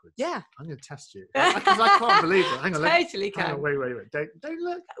 numbers backwards? Yeah. I'm going to test you. Because I can't believe it. Hang on. Totally can. Hang on, wait. Don't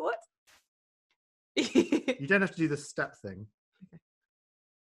look. What? You don't have to do the step thing. Okay.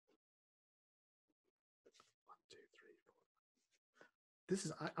 1, 2, 3, 4. This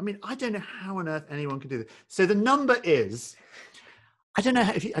is, I don't know how on earth anyone can do this. So the number is, I don't know,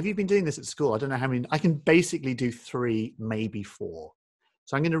 have you been doing this at school? I don't know how many, I can basically do 3, maybe 4.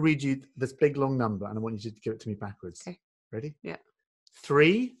 So I'm going to read you this big long number and I want you to give it to me backwards. Okay. Ready? Yeah.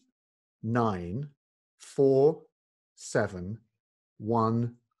 3, 9, 4, 7,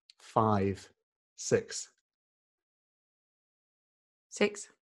 1, 5, 6. 6,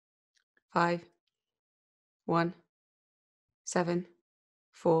 5, 1, 7,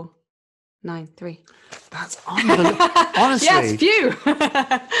 4, 9, 3. That's unbelievable. Honestly. Yes, phew. Do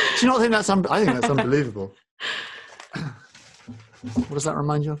you not think that's I think that's unbelievable. What does that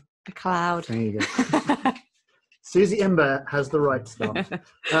remind you of? A cloud. There you go. Suzie Imber has the right stuff.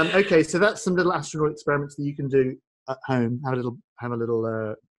 Okay, so that's some little astronaut experiments that you can do at home. Have a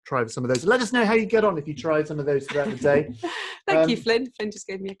little try some of those. Let us know how you get on if you try some of those throughout the day. Thank you, Flynn. Flynn just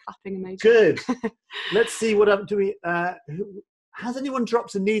gave me a clapping emoji. Good. Let's see what do we. Has anyone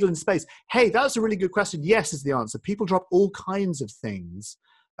dropped a needle in space? Hey, that was a really good question. Yes, is the answer. People drop all kinds of things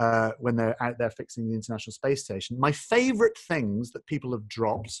when they're out there fixing the International Space Station. My favourite things that people have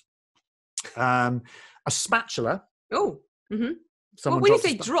dropped, a spatula. Oh. Mm-hmm. Well, when you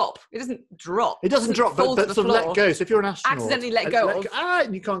say drop, it doesn't drop. It doesn't drop, but sort of let go. So if you're an astronaut, accidentally let go of,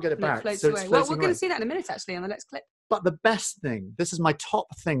 and you can't get it back. So it's well, we're going to see that in a minute, actually, on the next clip. But the best thing, this is my top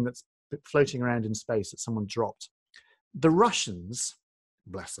thing that's floating around in space that someone dropped. The Russians,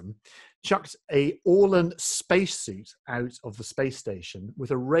 bless them, chucked a Orlan spacesuit out of the space station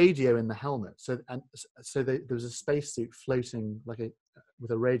with a radio in the helmet. So there was a spacesuit floating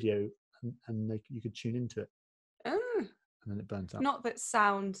with a radio, and you could tune into it. Oh. And then it burnt up. Not that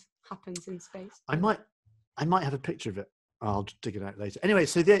sound happens in space. I might have a picture of it. I'll dig it out later. Anyway,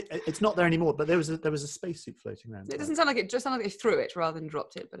 so it's not there anymore, but there was a spacesuit floating around. It doesn't sound like it. Just sound like they threw it rather than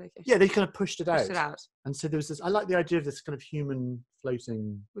dropped it, but okay. Yeah, they kind of pushed it out. And so there was this. I like the idea of this kind of human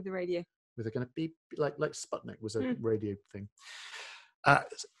floating with the radio. With a kind of beep, like Sputnik was a radio thing.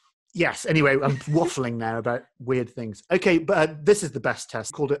 Yes. Anyway, I'm waffling now about weird things. Okay, but this is the best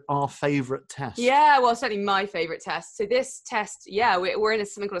test. Called it our favourite test. Yeah, well, certainly my favourite test. So this test, we're in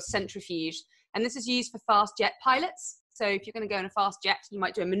something called a centrifuge, and this is used for fast jet pilots. So if you're going to go in a fast jet, you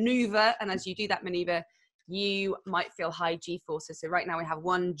might do a manoeuvre, and as you do that manoeuvre, you might feel high G forces. So right now we have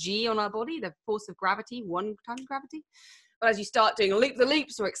 1 G on our body, the force of gravity, 1 times gravity. But as you start doing the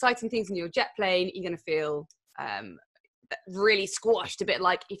loops or exciting things in your jet plane, you're going to feel really squashed, a bit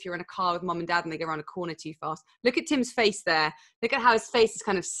like if you're in a car with mum and dad and they go around a corner too fast. Look at Tim's face there. Look at how his face is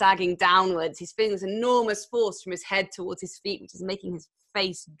kind of sagging downwards. He's feeling this enormous force from his head towards his feet, which is making his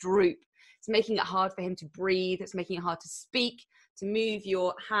face droop. It's making it hard for him to breathe. It's making it hard to speak, to move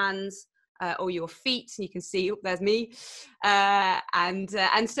your hands or your feet. And you can see, there's me. And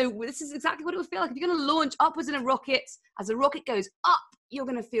so this is exactly what it would feel like. If you're going to launch upwards in a rocket, as the rocket goes up, you're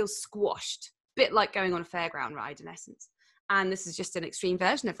going to feel squashed. A bit like going on a fairground ride, in essence. And this is just an extreme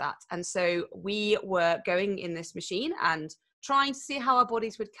version of that. And so we were going in this machine and trying to see how our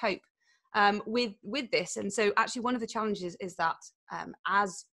bodies would cope with this. And so actually one of the challenges is that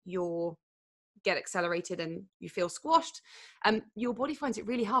as you get accelerated and you feel squashed, your body finds it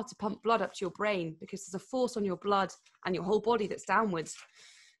really hard to pump blood up to your brain because there's a force on your blood and your whole body that's downwards.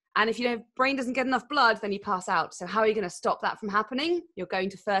 And if your brain doesn't get enough blood, then you pass out. So how are you going to stop that from happening? You're going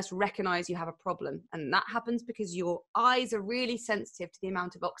to first recognize you have a problem. And that happens because your eyes are really sensitive to the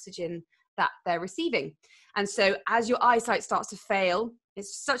amount of oxygen that they're receiving. And so as your eyesight starts to fail,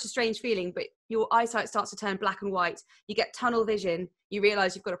 it's such a strange feeling, but your eyesight starts to turn black and white. You get tunnel vision. You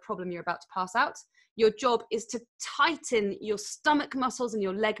realize you've got a problem. You're about to pass out. Your job is to tighten your stomach muscles and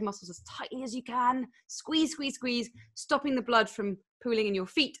your leg muscles as tightly as you can. Squeeze, squeeze, squeeze, stopping the blood from pooling in your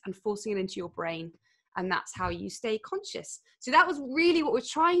feet and forcing it into your brain. And that's how you stay conscious. So that was really what we're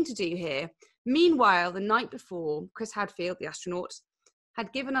trying to do here. Meanwhile, the night before, Chris Hadfield, the astronaut,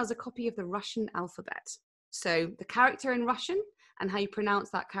 had given us a copy of the Russian alphabet. So the character in Russian and how you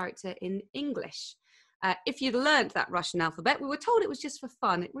pronounce that character in English. If you'd learned that Russian alphabet, we were told it was just for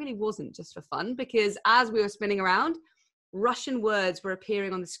fun. It really wasn't just for fun, because as we were spinning around, Russian words were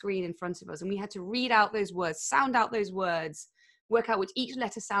appearing on the screen in front of us, and we had to read out those words, sound out those words, work out which each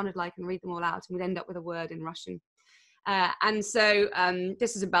letter sounded like and read them all out, and we'd end up with a word in Russian. And so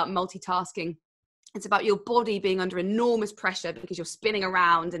this is about multitasking. It's about your body being under enormous pressure because you're spinning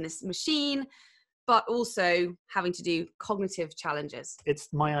around in this machine, but also having to do cognitive challenges.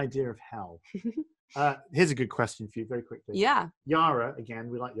 It's my idea of hell. Here's a good question for you very quickly. Yeah. Yara, again,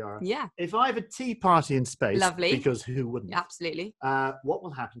 we like Yara. Yeah. If I have a tea party in space, lovely, because who wouldn't? Absolutely. What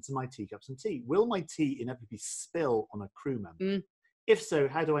will happen to my teacups and tea? Will my tea inevitably spill on a crew member? If so,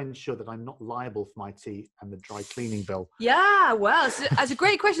 how do I ensure that I'm not liable for my tea and the dry cleaning bill? Yeah, well, so that's a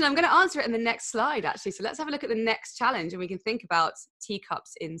great question. I'm going to answer it in the next slide, actually. So let's have a look at the next challenge and we can think about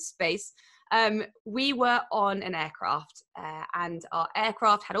teacups in space. We were on an aircraft and our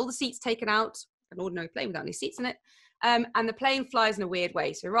aircraft had all the seats taken out, an ordinary plane without any seats in it. And the plane flies in a weird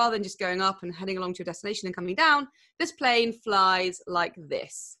way. So rather than just going up and heading along to your destination and coming down, this plane flies like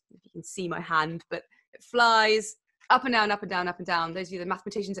this. If you can see my hand, but it flies up and down, up and down, up and down. Those are the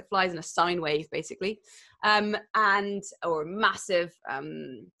mathematicians. It flies in a sine wave, basically, or a massive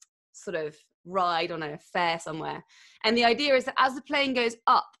sort of ride on a fair somewhere. And the idea is that as the plane goes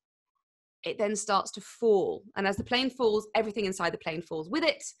up, it then starts to fall. And as the plane falls, everything inside the plane falls with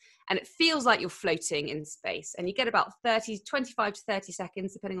it. And it feels like you're floating in space. And you get about 25 to 30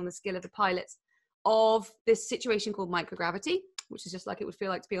 seconds, depending on the skill of the pilot, of this situation called microgravity, which is just like it would feel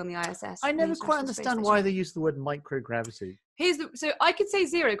like to be on the ISS. I never quite understand why they use the word microgravity. So I could say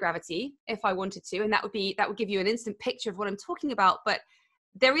zero gravity if I wanted to, and that would give you an instant picture of what I'm talking about. But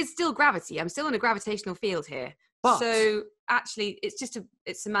there is still gravity. I'm still in a gravitational field here. But so actually,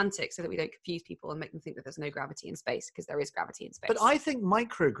 it's semantics so that we don't confuse people and make them think that there's no gravity in space, because there is gravity in space. But I think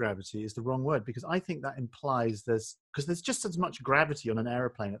microgravity is the wrong word, because I think that implies there's just as much gravity on an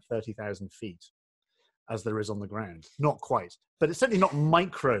aeroplane at 30,000 feet as there is on the ground. Not quite, but it's certainly not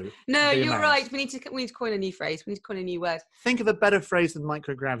micro. No, you're right. We need to coin a new phrase. We need to coin a new word. Think of a better phrase than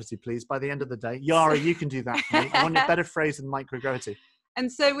microgravity, please, by the end of the day. Yara, you can do that for me. I want a better phrase than microgravity. And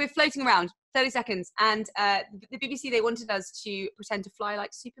so we're floating around 30 seconds. And the BBC, they wanted us to pretend to fly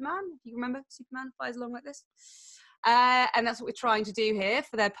like Superman. If you remember, Superman flies along like this. And that's what we're trying to do here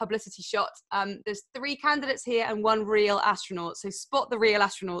for their publicity shot. There's 3 candidates here and 1 real astronaut. So spot the real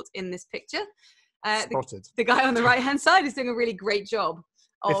astronaut in this picture. Spotted. The guy on the right-hand side is doing a really great job.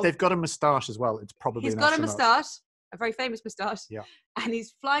 If they've got a moustache as well, it's probably He's got a moustache, a very famous moustache. Yeah. And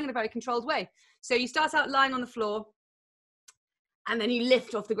he's flying in a very controlled way. So you start out lying on the floor, and then you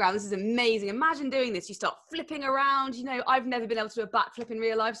lift off the ground. This is amazing. Imagine doing this. You start flipping around. You know, I've never been able to do a backflip in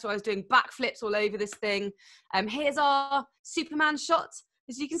real life, so I was doing backflips all over this thing. Here's our Superman shot.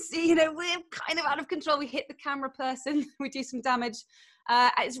 As you can see, you know, we're kind of out of control. We hit the camera person. We do some damage.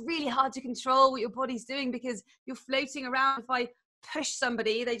 It's really hard to control what your body's doing because you're floating around. If I push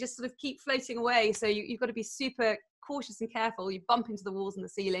somebody, they just sort of keep floating away. So you've got to be super cautious and careful. You bump into the walls and the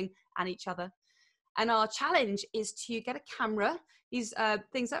ceiling and each other. And our challenge is to get a camera. These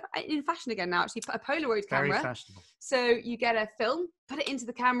things that are in fashion again now, actually, a Polaroid camera. Very fashionable. So you get a film, put it into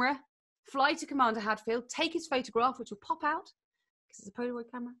the camera, fly to Commander Hadfield, take his photograph, which will pop out, because it's a Polaroid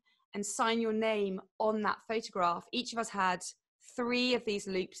camera, and sign your name on that photograph. Each of us had 3 of these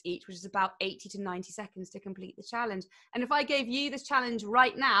loops each, which is about 80 to 90 seconds to complete the challenge. And if I gave you this challenge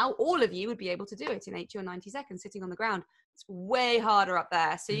right now, all of you would be able to do it in 80 or 90 seconds sitting on the ground. It's way harder up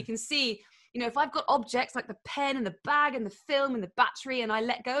there. So you can see if I've got objects like the pen and the bag and the film and the battery and I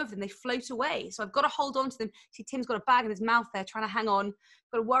let go of them, they float away. So I've got to hold on to them. See, Tim's got a bag in his mouth there trying to hang on.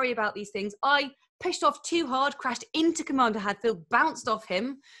 Got to worry about these things. I pushed off too hard, crashed into Commander Hadfield, bounced off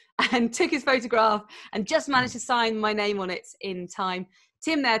him and took his photograph and just managed to sign my name on it in time.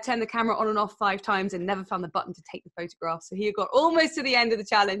 Tim there turned the camera on and off 5 times and never found the button to take the photograph. So he got almost to the end of the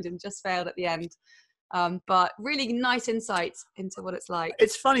challenge and just failed at the end. But really nice insights into what it's like.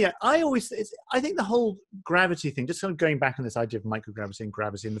 It's funny. I think the whole gravity thing, just kind of going back on this idea of microgravity and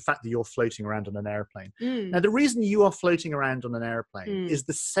gravity and the fact that you're floating around on an airplane. Now, the reason you are floating around on an airplane is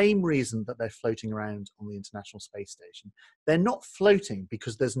the same reason that they're floating around on the International Space Station. They're not floating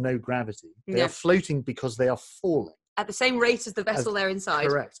because there's no gravity. They are floating because they are falling. At the same rate as the vessel they're inside.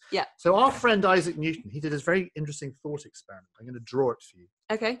 Correct. Yeah. So our friend Isaac Newton, he did this very interesting thought experiment. I'm going to draw it for you.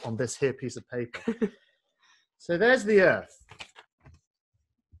 Okay. On this here piece of paper. So there's the Earth.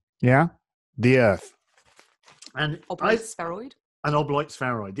 Yeah? The Earth. And oblate spheroid. An oblate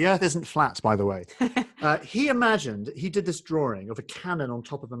spheroid. The Earth isn't flat, by the way. He did this drawing of a cannon on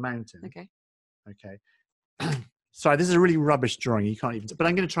top of a mountain. Okay. Sorry, this is a really rubbish drawing. You can't even, but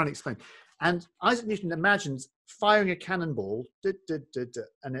I'm going to try and explain. And Isaac Newton imagines firing a cannonball,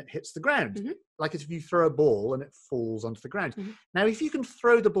 and it hits the ground. Like if you throw a ball and it falls onto the ground. Now, if you can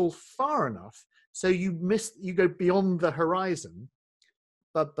throw the ball far enough, so you go beyond the horizon,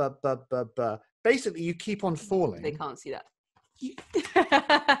 basically you keep on falling. They can't see that.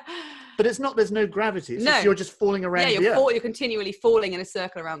 But it's not, there's no gravity. It's just, you're just falling around the Earth. You're continually falling in a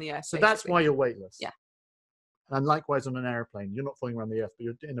circle around the Earth. So that's why you're weightless. Yeah. And likewise on an airplane, you're not falling around the Earth, but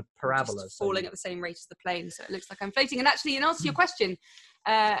you're in a parabola. Just falling at the same rate as the plane, so it looks like I'm floating. And actually, in answer to your question,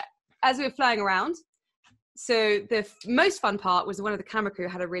 as we were flying around, so the most fun part was one of the camera crew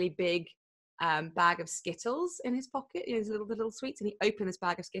had a really big bag of Skittles in his pocket, his little sweets, and he opened this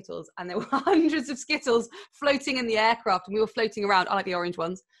bag of Skittles, and there were hundreds of Skittles floating in the aircraft, and we were floating around, I like the orange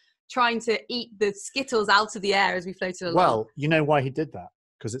ones, trying to eat the Skittles out of the air as we floated along. Well, you know why he did that?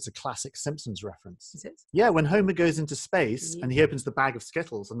 Because it's a classic Simpsons reference. Is it? Yeah, when Homer goes into space and he opens the bag of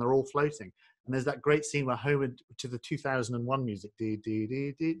Skittles and they're all floating. And there's that great scene where Homer, to the 2001 music,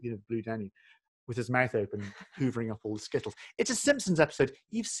 Blue Danny, with his mouth open, hoovering up all the Skittles. It's a Simpsons episode.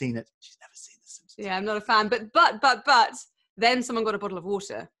 You've seen it. She's never seen the Simpsons. Yeah, I'm not a fan. But then someone got a bottle of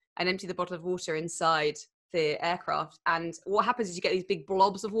water and emptied the bottle of water inside the aircraft, and what happens is you get these big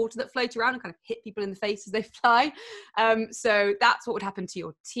blobs of water that float around and kind of hit people in the face as they fly. So that's what would happen to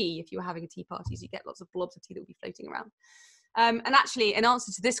your tea if you were having a tea party. So you get lots of blobs of tea that would be floating around. And actually, in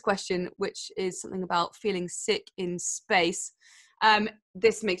answer to this question, which is something about feeling sick in space,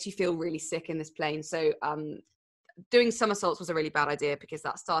 this makes you feel really sick in this plane. So doing somersaults was a really bad idea, because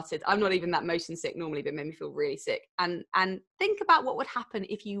that started, I'm not even that motion sick normally, but it made me feel really sick. And think about what would happen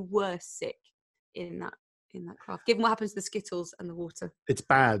if you were sick in that craft, given what happens to the Skittles and the water. It's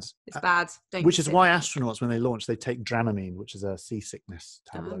bad. It's bad. Which is why astronauts, when they launch, they take Dramamine, which is a seasickness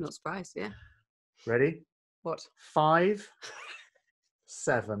tablet. I'm not surprised, yeah. Ready? What? 5,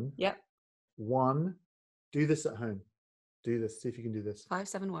 7, Yep. 1. Do this at home. Do this. See if you can do this. 5,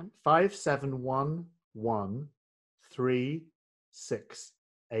 7, 1. 5, 7, 1, 1, 3, 6,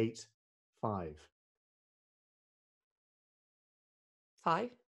 8, 5. 5,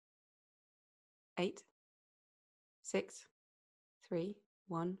 8, 6, 3,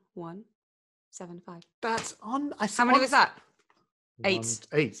 1, 1, 7, 5. That's on. How many was that? 8.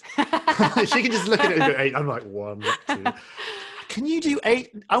 8. She can just look at it and go 8. I'm like 1, 2. Can you do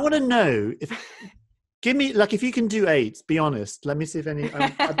 8? I want to know if. Give me, like, if you can do 8. Be honest. Let me see if any. I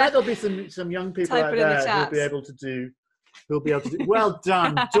bet there'll be some young people out there who'll be able to do. Well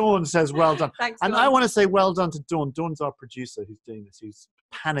done. Dawn says well done. Thanks, and Dawn. I want to say well done to Dawn. Dawn's our producer who's doing this. Who's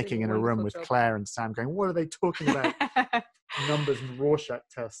panicking in a room with Claire and Sam, going, "What are they talking about? Numbers and Rorschach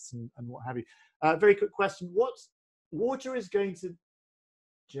tests and what have you." Very quick question: what water is going to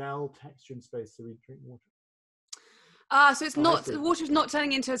gel texture in space? So we drink water. So it's not, the water is not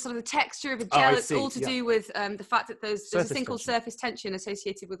turning into sort of the texture of a gel. It's all to do with the fact that there's a thing called surface tension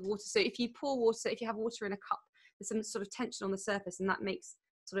associated with water. So if you pour water, if you have water in a cup, there's some sort of tension on the surface, and that makes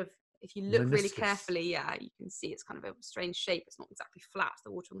sort of, if you look really carefully, you can see it's kind of a strange shape. It's not exactly flat.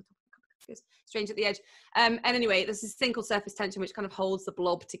 The water on the top of the cup is strange at the edge. And anyway, there's this thing called surface tension, which kind of holds the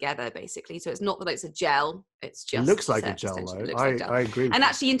blob together, basically. So it's not that it's a gel. It's just. It looks like a gel, though. I agree. And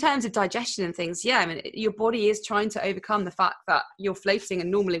actually, in terms of digestion and things, I mean, your body is trying to overcome the fact that you're floating, and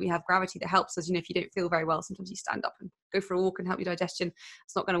normally we have gravity that helps us. You know, if you don't feel very well, sometimes you stand up and go for a walk and help your digestion.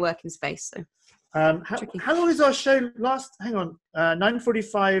 It's not going to work in space. So. How long is our show last? Hang on,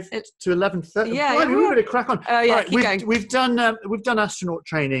 9:45 to 11:30. Yeah, we're going to crack on. Keep going. We've done astronaut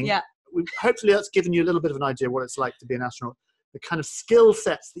training. Yeah. hopefully that's given you a little bit of an idea what it's like to be an astronaut, the kind of skill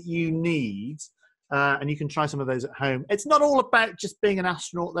sets that you need, and you can try some of those at home. It's not all about just being an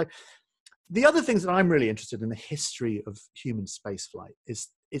astronaut, though. The other things that I'm really interested in the history of human spaceflight is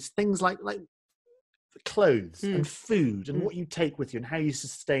things like clothes and food and what you take with you and how you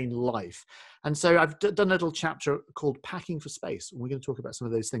sustain life. And so I've done a little chapter called Packing for Space, and we're going to talk about some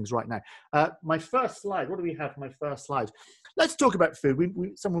of those things right now. My first slide, what do we have for my first slide? Let's talk about food.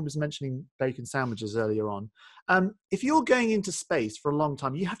 Someone was mentioning bacon sandwiches earlier on. If you're going into space for a long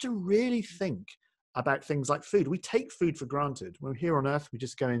time, you have to really think about things like food. We take food for granted. When we're here on Earth, we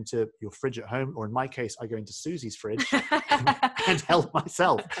just go into your fridge at home, or in my case, I go into Suzie's fridge and help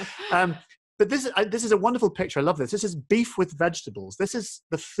myself. But this is a wonderful picture. I love this. This is beef with vegetables. This is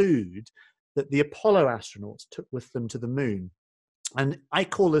the food that the Apollo astronauts took with them to the moon. And I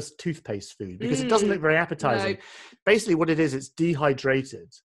call this toothpaste food because it doesn't look very appetizing. No. Basically what it is, it's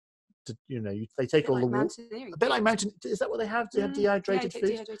dehydrated. They take all the water. A bit like mountaineering. Is that what they have? Do they have dehydrated food?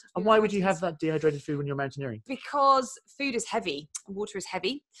 Dehydrated food? And why would you have that dehydrated food when you're mountaineering? Because food is heavy, water is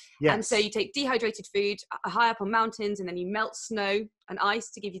heavy. Yes. And so you take dehydrated food high up on mountains, and then you melt snow and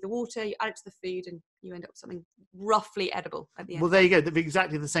ice to give you the water, you add it to the food, and you end up with something roughly edible at the end. Well, there you go.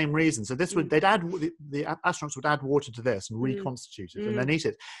 Exactly the same reason. So this they'd add, the astronauts would add water to this and reconstitute it and then eat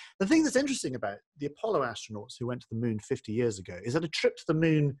it. The thing that's interesting about the Apollo astronauts who went to the moon 50 years ago is that a trip to the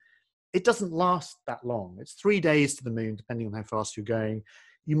moon, it doesn't last that long. It's 3 days to the moon, depending on how fast you're going.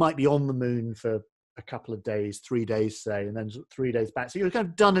 You might be on the moon for a couple of days, 3 days, say, and then 3 days back. So you're kind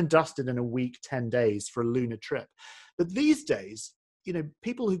of done and dusted in a week, 10 days for a lunar trip. But these days,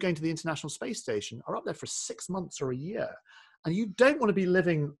 people who are going to the International Space Station are up there for 6 months or a year. And you don't want to be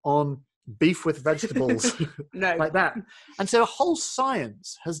living on beef with vegetables like that. And so a whole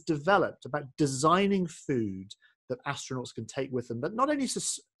science has developed about designing food that astronauts can take with them, that not only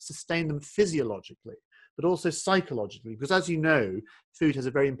sustain them physiologically, but also psychologically. Because as you know, food has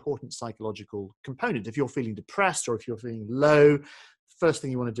a very important psychological component. If you're feeling depressed or if you're feeling low, the first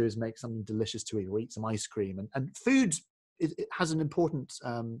thing you want to do is make something delicious to eat or eat some ice cream. And food, it has an importance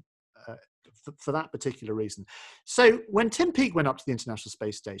for that particular reason. So when Tim Peake went up to the International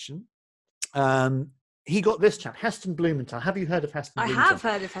Space Station, he got this chap, Heston Blumenthal. Have you heard of Heston Blumenthal? I have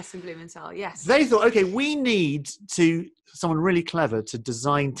heard of Heston Blumenthal, yes. They thought, okay, we need someone really clever to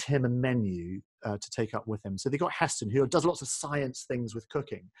design Tim a menu to take up with him. So they got Heston, who does lots of science things with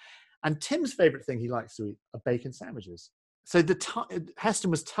cooking. And Tim's favorite thing he likes to eat are bacon sandwiches. So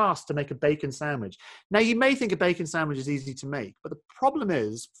Heston was tasked to make a bacon sandwich. Now, you may think a bacon sandwich is easy to make, but the problem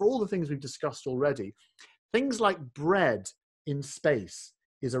is, for all the things we've discussed already, things like bread in space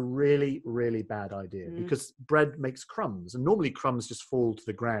is a really, really bad idea because bread makes crumbs, and normally crumbs just fall to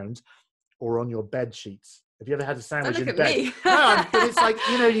the ground or on your bed sheets. Have you ever had a sandwich in bed? No, but it's like,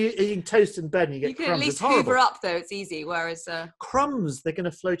 you're eating toast in bed and you get crumbs. You can at least hoover up, though. It's easy. Whereas crumbs, they're going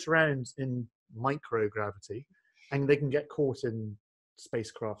to float around in microgravity, and they can get caught in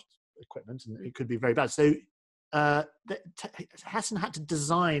spacecraft equipment, and it could be very bad. So Heston had to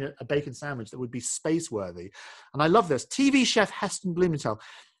design a bacon sandwich that would be space worthy. And I love this. TV chef Heston Blumenthal,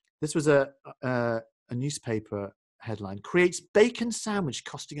 this was a newspaper headline, creates bacon sandwich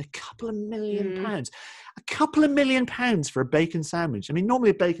costing a couple of £1 million. A couple of £1 million for a bacon sandwich. I mean, normally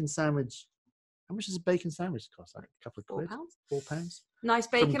a bacon sandwich, how much does a bacon sandwich cost? Like a couple of quid? £4? Nice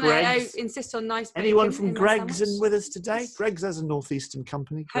bacon. I insist on nice bacon. Anyone from Greggs in with us today? Greggs is a northeastern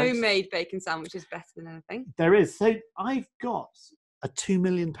company. Greggs. Homemade bacon sandwich is better than anything. There is. So I've got a £2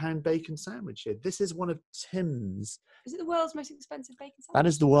 million bacon sandwich here. This is one of Tim's. Is it the world's most expensive bacon sandwich? That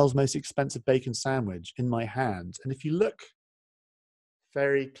is the world's most expensive bacon sandwich in my hand. And if you look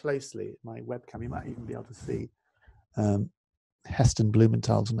very closely at my webcam, you might even be able to see Heston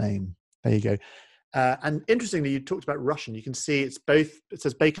Blumenthal's name. There you go. And interestingly, you talked about Russian. You can see it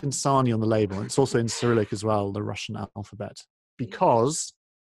says bacon sarnie on the label. And it's also in Cyrillic as well, the Russian alphabet, because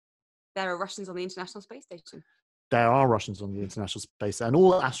there are Russians on the International Space Station. There are Russians on the International Space Station, and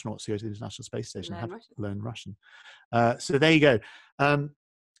all astronauts who go to the International Space Station learn Russian. So there you go.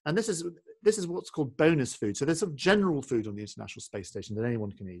 And this is what's called bonus food. So there's some general food on the International Space Station that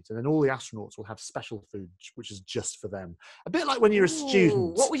anyone can eat. And then all the astronauts will have special food, which is just for them. A bit like when you're a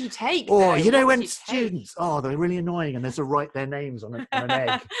student. What would you take? Or, when students, they're really annoying and they have to write their names on an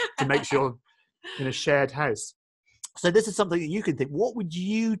egg to make sure in a shared house. So this is something that you can think, what would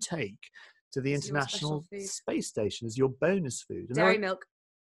you take to the International Space Station as your bonus food? And dairy milk.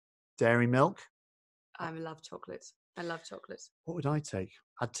 Dairy milk? I love chocolates. I love chocolates. What would I take?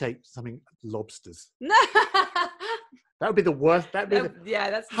 I'd take something lobsters. No. That would be the worst.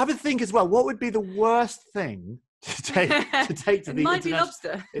 Have a think as well. What would be the worst thing to take to it the might be international.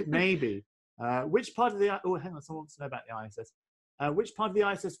 lobster. It may be. Which part of the? Oh, hang on. Someone wants to know about the ISS. Which part of the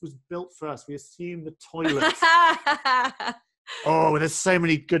ISS was built first? We assume the toilets. Oh, there's so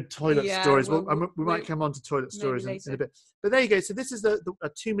many good toilet stories. Well, we might come on to toilet stories in a bit. But there you go. So this is a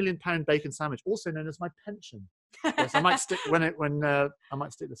 £2 million bacon sandwich, also known as my pension. Yes, I might stick I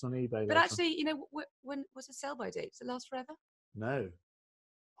might stick this on eBay. But later. actually, you know, when was the sell by date? Does it last forever? No.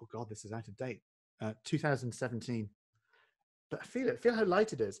 Oh God, this is out of date. 2017. But feel how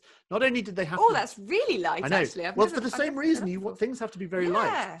light it is. Not only did they have. Oh, that's really light. I know. Actually, for the same reason, things have to be very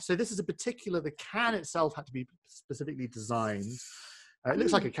light. So this is the can itself had to be specifically designed. It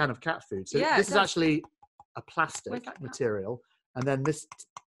looks like a can of cat food. So this is actually a plastic material, and then this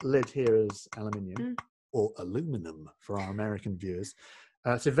lid here is aluminium or aluminum for our American viewers.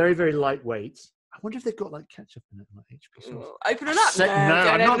 So very, very lightweight. I wonder if they've got like ketchup in it, like HP sauce. Open it up. No,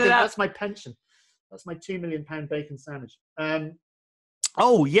 I'm not. That's my pension. That's my £2 million bacon sandwich.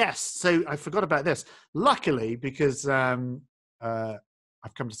 Oh, yes. So I forgot about this. Luckily, because I've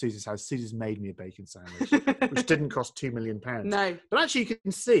come to Susie's house, Susie's made me a bacon sandwich, which didn't cost £2 million. No. But actually, you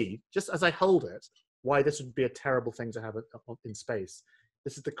can see, just as I hold it, why this would be a terrible thing to have in space.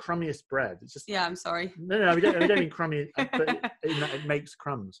 This is the crummiest bread. It's just. Yeah, I'm sorry. No, we don't mean crummy, but it makes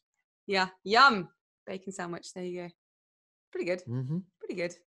crumbs. Yeah. Yum. Bacon sandwich. There you go. Pretty good. Mm-hmm. Pretty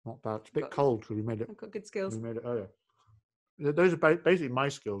good. Not bad. It's a bit cold because we made it. I've got good skills. We made it earlier. Those are basically my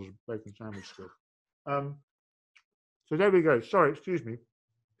skills, bacon sandwich skills. So there we go. Sorry, excuse me.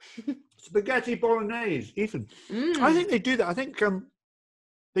 Spaghetti bolognese, Ethan. I think they do that. I think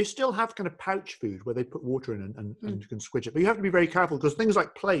they still have kind of pouch food where they put water in and you can squidge it. But you have to be very careful because things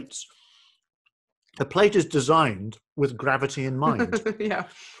like plates, the plate is designed with gravity in mind. Yeah.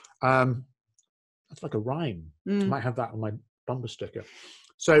 That's like a rhyme. I might have that on my bumper sticker.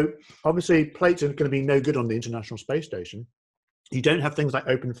 So obviously plates are going to be no good on the International Space Station. You don't have things like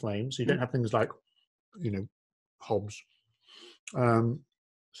open flames. You don't have things like, hobs. So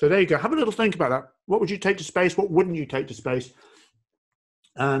there you go. Have a little think about that. What would you take to space? What wouldn't you take to space?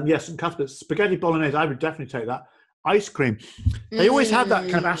 Yes, and Cuthbert's spaghetti bolognese, I would definitely take that. Ice cream. They always have that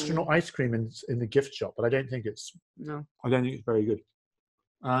kind of astronaut ice cream in the gift shop, but I don't think it's very good.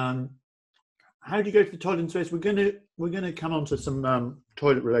 How do you go to the toilet in space? We're gonna come on to some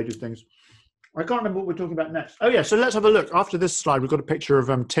toilet related things. I can't remember what we're talking about next. Oh yeah, so let's have a look. After this slide, we've got a picture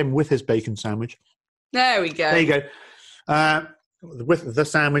of Tim with his bacon sandwich. There we go. There you go. With the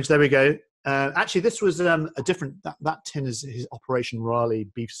sandwich, there we go. Actually, this was a different. That tin is his Operation Raleigh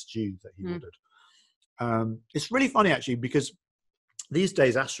beef stew that he ordered. It's really funny actually because these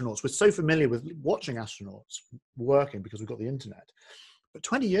days astronauts, we're so familiar with watching astronauts working because we've got the internet. But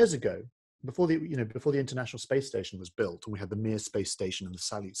 20 years ago, before the International Space Station was built, and we had the Mir space station and the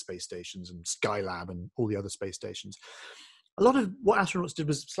Salyut space stations and Skylab and all the other space stations, a lot of what astronauts did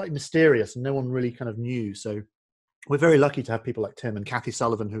was slightly mysterious and no one really kind of knew. So we're very lucky to have people like Tim and Kathy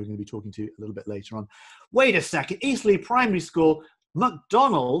Sullivan, who we're going to be talking to a little bit later on. Wait a second, Eastleigh Primary School,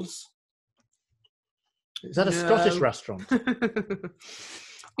 McDonald's. Is that a Scottish restaurant?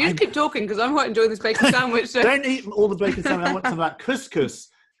 You just keep talking because I'm quite enjoying this bacon sandwich. So. Don't eat all the bacon sandwich. I want some of that couscous.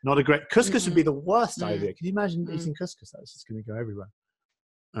 Not a great couscous would be the worst idea. Can you imagine eating couscous? That's just going to go everywhere.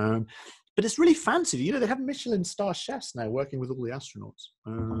 But it's really fancy. They have Michelin star chefs now working with all the astronauts.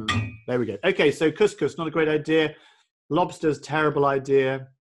 There we go. Okay, so couscous, not a great idea. Lobsters, terrible idea.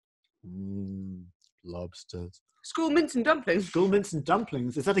 Lobsters. School mince and dumplings. School mince and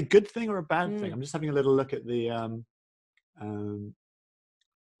dumplings. Is that a good thing or a bad thing? I'm just having a little look at the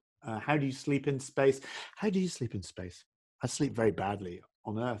how do you sleep in space? How do you sleep in space? I sleep very badly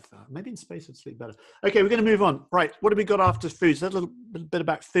on Earth. Maybe in space I'd sleep better. Okay, we're going to move on. Right, what have we got after food? So a little bit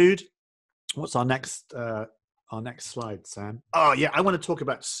about food. What's our next slide, Sam? Oh yeah, I want to talk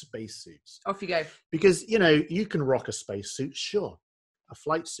about spacesuits. Off you go. Because you can rock a spacesuit, sure, a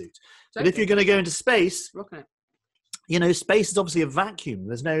flight suit. But if you're going to go into space, rocking it. Space is obviously a vacuum.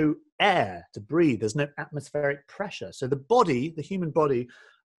 There's no air to breathe. There's no atmospheric pressure. So the human body,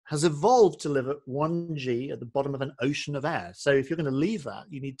 has evolved to live at 1G at the bottom of an ocean of air. So if you're going to leave that,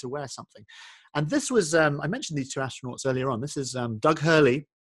 you need to wear something. And this was, I mentioned these two astronauts earlier on. This is Doug Hurley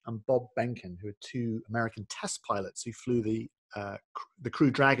and Bob Behnken, who are two American test pilots who flew the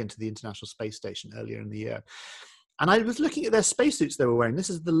Crew Dragon to the International Space Station earlier in the year. And I was looking at their spacesuits they were wearing. This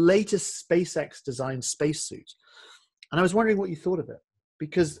is the latest SpaceX designed spacesuit. And I was wondering what you thought of it.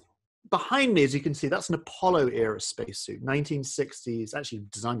 Because behind me, as you can see, that's an Apollo era spacesuit, 1960s, actually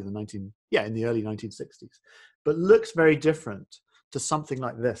designed in the early 1960s, but looks very different to something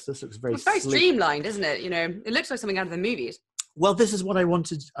like this. This looks very streamlined, isn't it? It looks like something out of the movies. Well, this is what I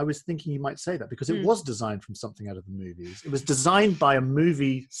wanted. I was thinking you might say that because it was designed from something out of the movies. It was designed by a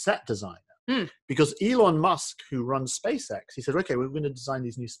movie set designer. Because Elon Musk, who runs SpaceX, he said, okay, we're going to design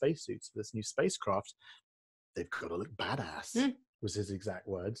these new spacesuits for this new spacecraft. They've got to look badass, was his exact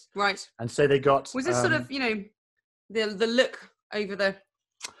words. Right. And so they got... Was this sort of, the look over the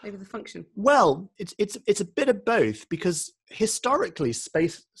function? Well, it's a bit of both, because historically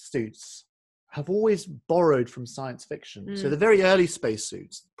spacesuits have always borrowed from science fiction. So the very early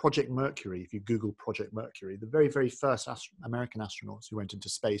spacesuits, Project Mercury, if you Google Project Mercury, the very, very first American astronauts who went into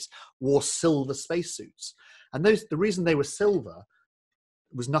space wore silver spacesuits. And the reason they were silver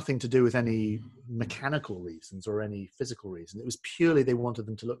was nothing to do with any mechanical reasons or any physical reason. It was purely they wanted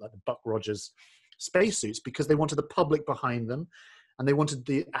them to look like the Buck Rogers spacesuits because they wanted the public behind them and they wanted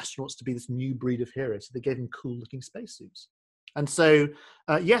the astronauts to be this new breed of heroes. So they gave them cool looking spacesuits. And so,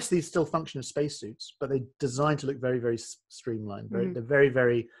 yes, these still function as spacesuits, but they're designed to look very, very streamlined. They're very,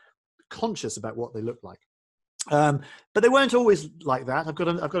 very conscious about what they look like. But they weren't always like that. I've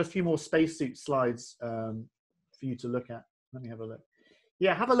got a few more spacesuit slides for you to look at. Let me have a look.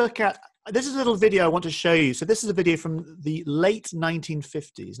 Yeah, have a look at, this is a little video I want to show you. So this is a video from the late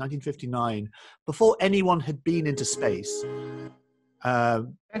 1950s, 1959, before anyone had been into space. I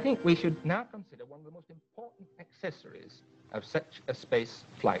think we should now consider one of the most important accessories of such a space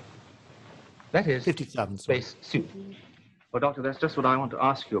flight. That is 57, space suit. Well, Doctor, that's just what I want to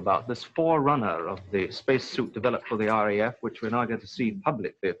ask you about. This forerunner of the space suit developed for the RAF, which we're now going to see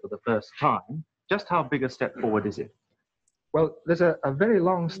publicly for the first time. Just how big a step forward is it? Well, there's a very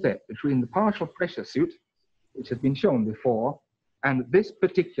long step between the partial pressure suit, which has been shown before, and this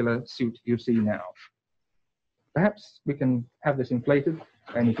particular suit you see now. Perhaps we can have this inflated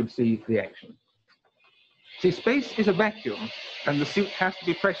and you can see the action. See, space is a vacuum and the suit has to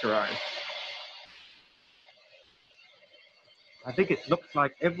be pressurized. I think it looks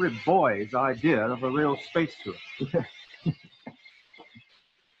like every boy's idea of a real spacesuit.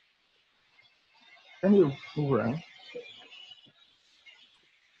 Can you move around?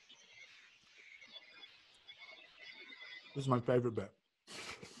 This is my favorite bit.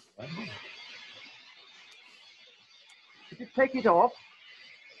 If you take it off,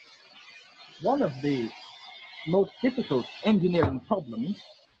 one of the most difficult engineering problems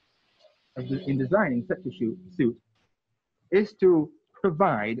in designing such a suit is to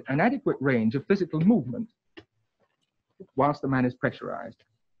provide an adequate range of physical movement whilst the man is pressurized.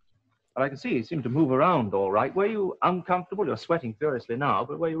 But I can see you seem to move around all right. Were you uncomfortable? You're sweating furiously now,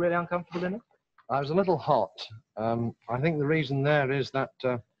 but were you really uncomfortable in it? I was a little hot. I think the reason there is that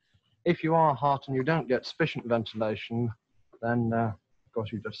if you are hot and you don't get sufficient ventilation, then of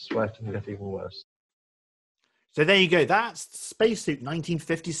course you just sweat and get even worse. So there you go. That's Spacesuit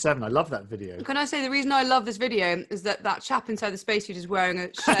 1957. I love that video. Can I say the reason I love this video is that that chap inside the spacesuit is wearing a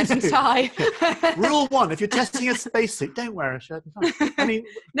shirt and tie. Rule 1, if you're testing a spacesuit, don't wear a shirt and tie. I mean,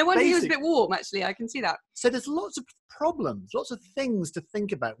 no wonder he was a bit warm, actually. I can see that. So there's lots of problems, lots of things to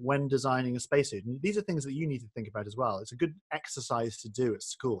think about when designing a spacesuit. And these are things that you need to think about as well. It's a good exercise to do at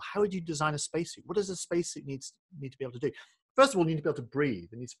school. How would you design a spacesuit? What does a spacesuit need to be able to do? First of all, you need to be able to breathe.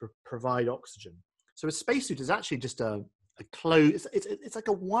 It needs to provide oxygen. So a spacesuit is actually just a clothes. It's like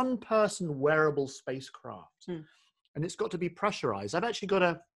a one-person wearable spacecraft, and it's got to be pressurized. I've actually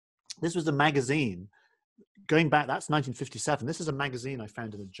got this was a magazine going back. That's 1957. This is a magazine I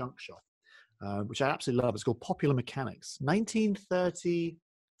found in a junk shop, which I absolutely love. It's called Popular Mechanics,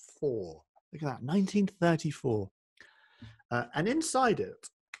 1934. Look at that, 1934. And inside it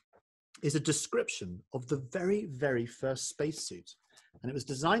is a description of the very, very first spacesuit. And it was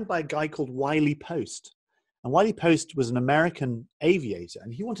designed by a guy called Wiley Post. And Wiley Post was an American aviator,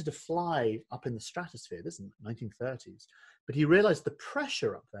 and he wanted to fly up in the stratosphere. This is the 1930s. But he realized the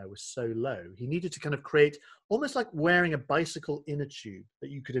pressure up there was so low, he needed to kind of create almost like wearing a bicycle inner tube that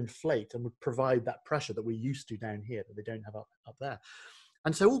you could inflate and would provide that pressure that we're used to down here that they don't have up there.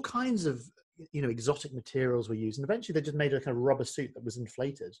 And so all kinds of exotic materials were used. And eventually they just made a kind of rubber suit that was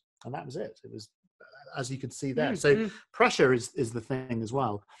inflated. And that was it. It was, as you could see there. So pressure is the thing as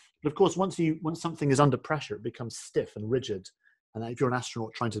well. But of course, once something is under pressure, it becomes stiff and rigid. And if you're an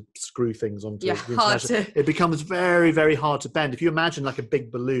astronaut trying to screw things onto it becomes very, very hard to bend. If you imagine like a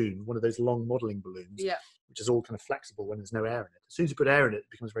big balloon, one of those long modeling balloons, which is all kind of flexible when there's no air in it. As soon as you put air in it,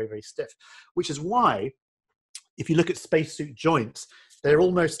 it becomes very, very stiff. Which is why, if you look at spacesuit joints, they're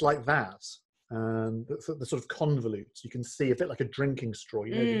almost like that. The sort of convolutes. You can see a bit like a drinking straw,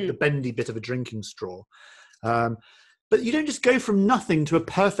 the bendy bit of a drinking straw. But you don't just go from nothing to a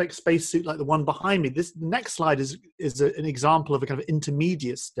perfect spacesuit like the one behind me. The next slide is an example of a kind of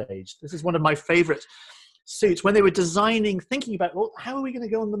intermediate stage. This is one of my favorite suits when they were designing, thinking about, well, how are we going to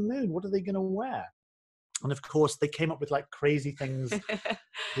go on the moon? What are they going to wear? And of course, they came up with like crazy things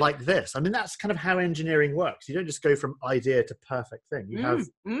like this. I mean, that's kind of how engineering works. You don't just go from idea to perfect thing. You have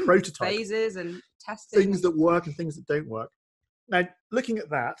prototypes, phases and testing. Things that work and things that don't work. Now, looking at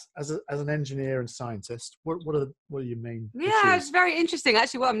that as an engineer and scientist, what are your main Yeah, issues? it's very interesting.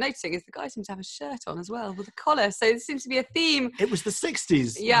 Actually, what I'm noticing is the guy seems to have a shirt on as well with a collar. So it seems to be a theme. It was the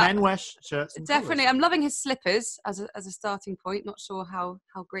 60s. Yeah. Men wear shirts and Definitely. collars. I'm loving his slippers as a starting point. Not sure how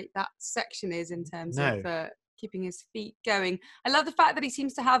great that section is in terms of keeping his feet going. I love the fact that he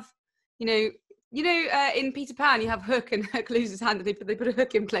seems to have, in Peter Pan, you have Hook, and Hook loses his hand, and they put a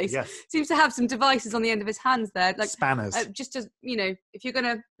hook in place. Yes. Seems to have some devices on the end of his hands there, like spanners. Just as if you're going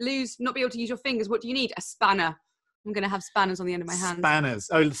to not be able to use your fingers, what do you need? A spanner. I'm going to have spanners on the end of my hands. Spanners.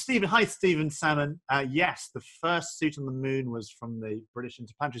 Oh, Stephen. Hi, Stephen Salmon. Yes, the first suit on the moon was from the British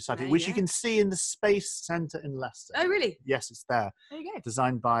Interplanetary Society, which you can see in the Space Centre in Leicester. Oh, really? Yes, it's there. There you go.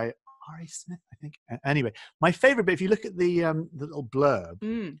 Designed by R.A. Smith, I think. Anyway, my favourite bit, if you look at the little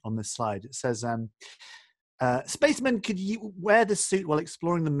blurb on this slide, it says, spacemen could wear the suit while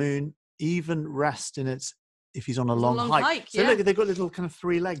exploring the moon, even rest in it if he's on a long hike. So look, they've got little kind of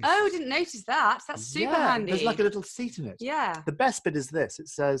 3 legs. Oh, I didn't notice that. That's super handy. There's like a little seat in it. Yeah. The best bit is this. It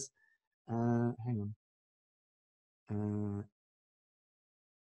says, hang on.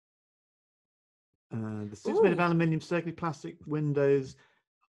 The suit's made of aluminium, circular plastic windows.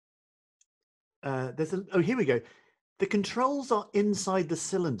 Here we go. The controls are inside the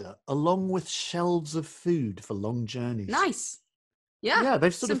cylinder, along with shelves of food for long journeys. Nice. Yeah. Yeah,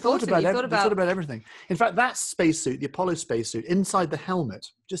 they've sort of thought about everything. In fact, that spacesuit, the Apollo spacesuit, inside the helmet,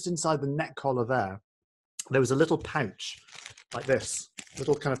 just inside the neck collar there was a little pouch like this,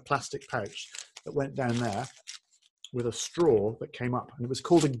 little kind of plastic pouch that went down there with a straw that came up, and it was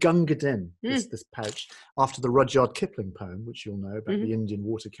called a Gunga Din, this pouch, after the Rudyard Kipling poem, which you'll know about the Indian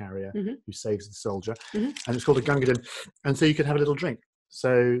water carrier who saves the soldier, and it's called a Gunga Din, and so you could have a little drink.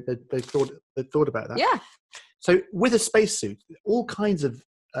 So they thought about that. Yeah. So with a spacesuit, all kinds of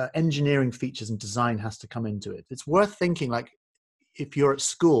engineering features and design has to come into it. It's worth thinking, like, if you're at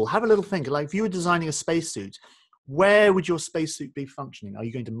school, have a little think, like if you were designing a spacesuit, where would your spacesuit be functioning? Are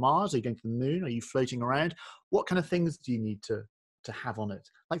you going to Mars? Are you going to the moon? Are you floating around? What kind of things do you need to have on it?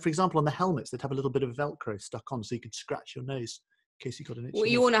 Like, for example, on the helmets, they'd have a little bit of Velcro stuck on so you could scratch your nose in case you got an itchy nose.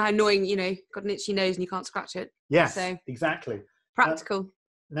 You all know how annoying, got an itchy nose and you can't scratch it. Yes, so exactly. Practical.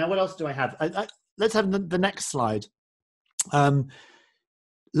 Now, what else do I have? Let's have the next slide.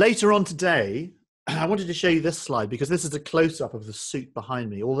 Later on today, I wanted to show you this slide because this is a close-up of the suit behind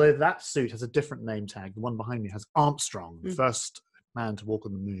me. Although that suit has a different name tag, the one behind me has Armstrong, the first man to walk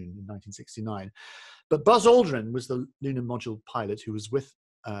on the moon in 1969. But Buzz Aldrin was the lunar module pilot who was with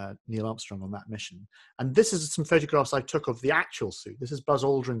Neil Armstrong on that mission. And this is some photographs I took of the actual suit. This is Buzz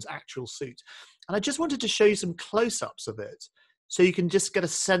Aldrin's actual suit. And I just wanted to show you some close-ups of it, so you can just get a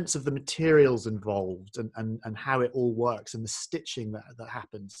sense of the materials involved and how it all works and the stitching that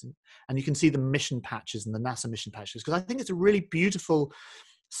happens. And you can see the mission patches and the NASA mission patches, because I think it's a really beautiful,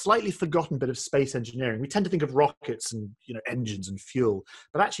 slightly forgotten bit of space engineering. We tend to think of rockets and engines and fuel,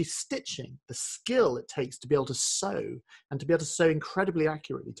 but actually stitching, the skill it takes to be able to sew, and to be able to sew incredibly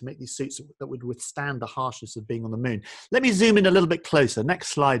accurately to make these suits that would withstand the harshness of being on the moon. Let me zoom in a little bit closer. Next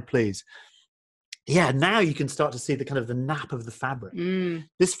slide, please. Yeah, now you can start to see the kind of the nap of the fabric.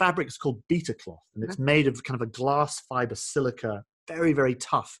 This fabric is called beta cloth, and it's made of kind of a glass fiber silica, very, very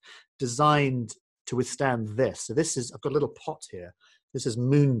tough, designed to withstand this. So this is, I've got a little pot here. This is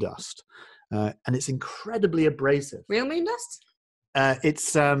moon dust, and it's incredibly abrasive. Real moon dust?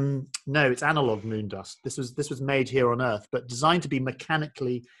 It's it's analog moon dust. This was made here on Earth, but designed to be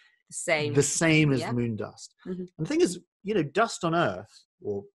mechanically the same as moon dust. And the thing is, dust on Earth,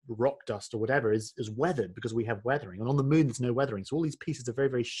 or rock dust or whatever, is weathered because we have weathering, and on the moon there's no weathering, so all these pieces are very,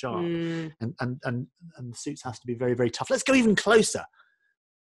 very sharp, and the suits has to be very, very tough. Let's go even closer.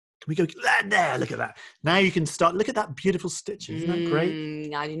 Can we go there? Look at that. Now you can start. Look at that beautiful stitching. Isn't that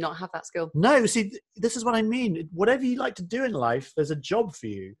great? I do not have that skill. No, see, this is what I mean. Whatever you like to do in life, there's a job for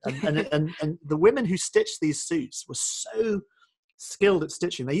you. And the women who stitched these suits were so skilled at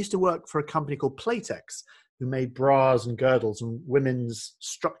stitching. They used to work for a company called Playtex, who made bras and girdles and women's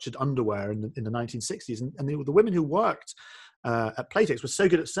structured underwear in the 1960s. And the women who worked at Playtex were so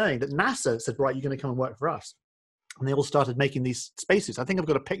good at sewing that NASA said, right, you're going to come and work for us. And they all started making these spacesuits. I think I've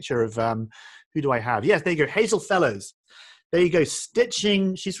got a picture of, who do I have? Yes, there you go, Hazel Fellows. There you go,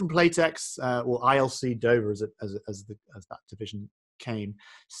 stitching. She's from Playtex, or ILC Dover, as that division came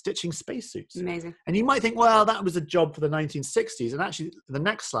stitching spacesuits. Amazing. And you might think, well, that was a job for the 1960s. And actually, the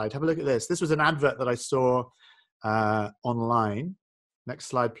next slide, have a look at this. This was an advert that I saw online. Next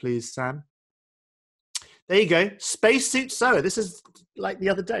slide, please, Sam. There you go. Spacesuit sewer. This is like the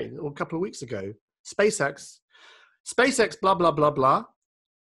other day or a couple of weeks ago. SpaceX, blah, blah, blah, blah.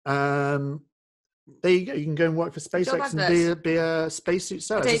 There you go. You can go and work for SpaceX and be a spacesuit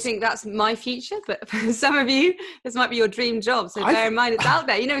sewer. I don't think that's my future, but for some of you, this might be your dream job. So bear in mind, it's out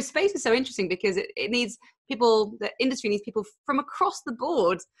there. You know, space is so interesting because it needs people, the industry needs people from across the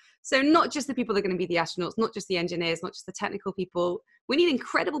board. So not just the people that are going to be the astronauts, not just the engineers, not just the technical people. We need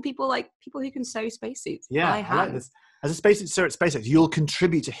incredible people like people who can sew spacesuits by hand. I like this. As a spacesuit sewer at SpaceX, you'll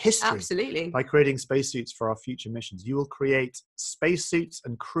contribute to history. Absolutely. By creating spacesuits for our future missions. You will create spacesuits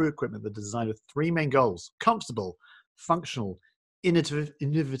and crew equipment that are designed with 3 main goals: comfortable, functional,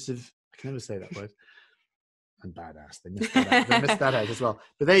 innovative. I can never say that word. And badass. They missed that out. They missed that out as well.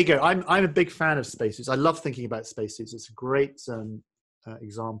 But there you go. I'm a big fan of spacesuits. I love thinking about spacesuits. It's a great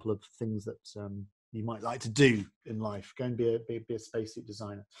example of things that you might like to do in life. Go and be a spacesuit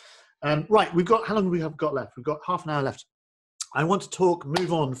designer. Right, how long have we got left? We've got half an hour left. I want to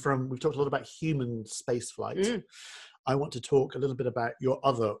move on from, we've talked a lot about human space flight. I want to talk a little bit about your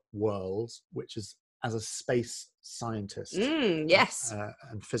other world, which is as a space scientist. Yes.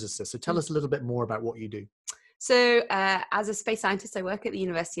 And physicist. So tell us a little bit more about what you do. So as a space scientist, I work at the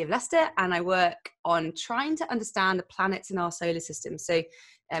University of Leicester, and I work on trying to understand the planets in our solar system. So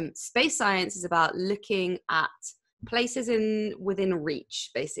space science is about looking at places within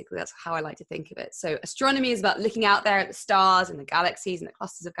reach, basically. That's how I like to think of it. So astronomy is about looking out there at the stars and the galaxies and the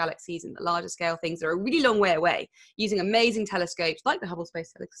clusters of galaxies and the larger scale things that are a really long way away, using amazing telescopes like the Hubble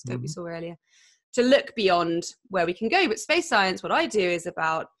Space Telescope we saw earlier to look beyond where we can go. But space science, what I do is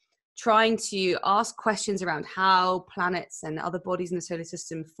about trying to ask questions around how planets and other bodies in the solar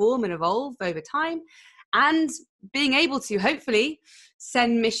system form and evolve over time, and being able to hopefully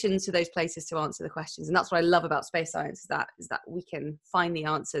send missions to those places to answer the questions. And that's what I love about space science, is that we can find the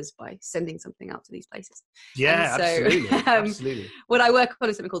answers by sending something out to these places. Yeah, so, absolutely. What I work on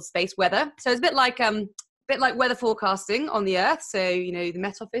is something called space weather. So it's a bit like weather forecasting on the Earth. So, you know, the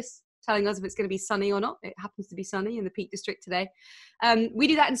Met Office telling us if it's going to be sunny or not. It happens to be sunny in the Peak District today. We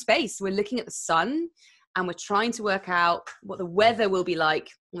do that in space. We're looking at the sun, and we're trying to work out what the weather will be like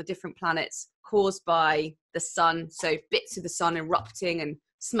on the different planets caused by the sun. So bits of the sun erupting and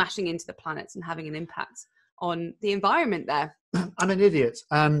smashing into the planets and having an impact on the environment there. I'm an idiot.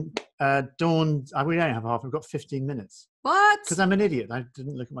 Dawn, we don't have half. We've got 15 minutes. What? Because I'm an idiot. I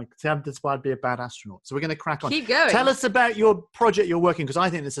didn't look at that's why I'd be a bad astronaut. So we're going to crack on. Keep going. Tell us about your project you're working, because I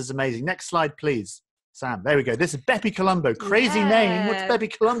think this is amazing. Next slide, please. Sam, there we go. This is Bepi Colombo. Crazy name. What's Bepi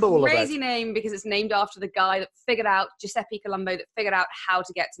Colombo all about? Crazy name because it's named after the guy that figured out, Giuseppe Colombo, that figured out how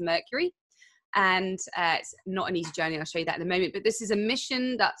to get to Mercury. And it's not an easy journey. I'll show you that in a moment. But this is a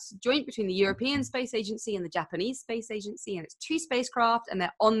mission that's joint between the European Space Agency and the Japanese Space Agency. And it's 2 spacecraft, and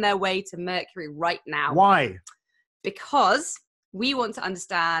they're on their way to Mercury right now. Why? Because we want to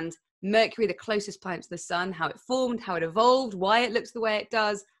understand Mercury, the closest planet to the sun, how it formed, how it evolved, why it looks the way it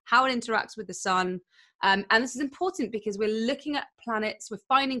does, how it interacts with the sun. And this is important because we're looking at planets, we're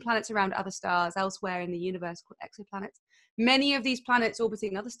finding planets around other stars elsewhere in the universe called exoplanets. Many of these planets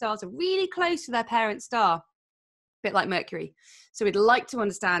orbiting other stars are really close to their parent star, a bit like Mercury. So we'd like to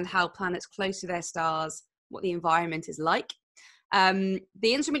understand how planets close to their stars, what the environment is like. The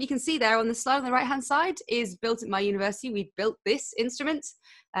instrument you can see there on the slide on the right-hand side is built at my university. We built this instrument.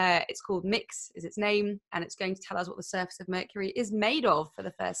 It's called MIX, is its name, and it's going to tell us what the surface of Mercury is made of for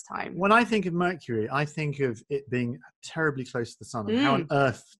the first time. When I think of Mercury, I think of it being terribly close to the sun. And how on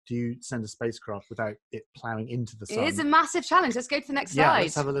earth do you send a spacecraft without it plowing into the sun? It is a massive challenge. Let's go to the next slide. Yeah,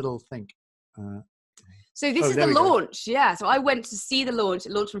 let's have a little think. So this is the launch, yeah. So I went to see the launch.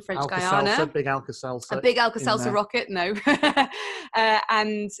 It launched from French Guiana. Big Alka-Seltzer. A big Alka-Seltzer rocket, no.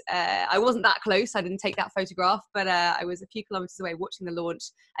 And I wasn't that close. I didn't take that photograph, but I was a few kilometers away watching the launch,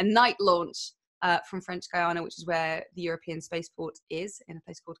 a night launch from French Guiana, which is where the European spaceport is, in a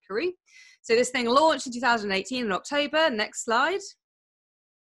place called Kourou. So this thing launched in 2018 in October. Next slide,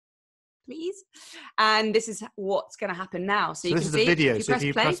 please. And this is what's going to happen now. So you can see. This is a video. If so if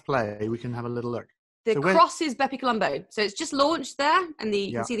you press play, we can have a little look. The cross is Bepi Colombo. So it's just launched there, and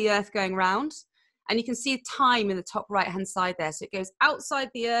you can see the Earth going round. And you can see time in the top right-hand side there. So it goes outside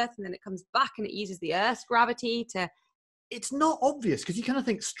the Earth, and then it comes back, and it uses the Earth's gravity to... It's not obvious, because you kind of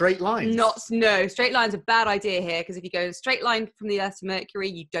think straight lines. No, straight line's a bad idea here, because if you go a straight line from the Earth to Mercury,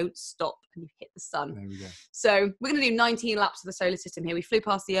 you don't stop, and you hit the sun. There we go. So we're going to do 19 laps of the solar system here. We flew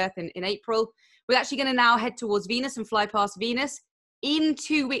past the Earth in April. We're actually going to now head towards Venus and fly past Venus. in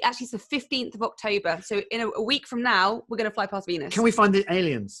 2 weeks, actually it's the 15th of October. So in a week from now, we're going to fly past Venus. Can we find the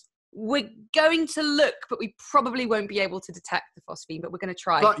aliens? We're going to look, but we probably won't be able to detect the phosphine, but we're going to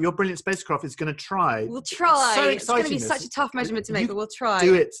try. But your brilliant spacecraft is going to try. We'll try. So it's going to exciting. be such a tough measurement to make, but we'll try.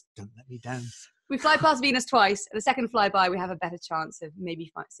 Do it. Don't let me down. We fly past Venus twice. The second flyby, we have a better chance of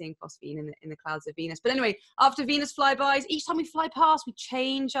maybe seeing phosphine in the clouds of Venus. But anyway, after Venus flybys, each time we fly past, we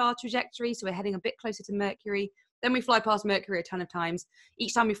change our trajectory. So we're heading a bit closer to Mercury. Then we fly past Mercury a ton of times.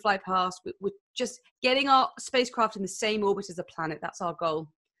 Each time we fly past, we're just getting our spacecraft in the same orbit as the planet. That's our goal.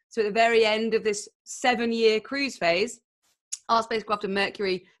 So at the very end of this 7-year cruise phase, our spacecraft and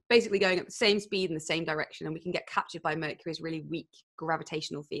Mercury basically going at the same speed in the same direction, and we can get captured by Mercury's really weak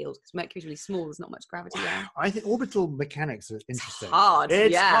gravitational field because Mercury's really small. There's not much gravity there. I think orbital mechanics are interesting. It's hard.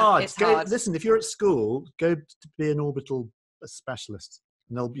 It's hard. It's hard. Listen, if you're at school, go to be an orbital specialist.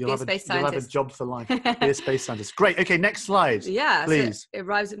 And you'll have a job for life. Be a space scientist. Great. Okay, next slide. Yeah, please. So it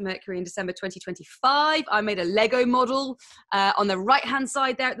arrives at Mercury in December 2025. I made a Lego model. On the right-hand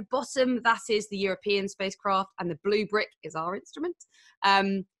side there at the bottom, that is the European spacecraft, and the blue brick is our instrument,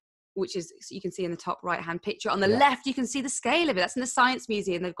 which is, so you can see in the top right-hand picture. On the left, you can see the scale of it. That's in the Science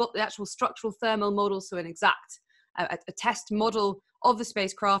Museum. They've got the actual structural thermal model, so an exact a test model of the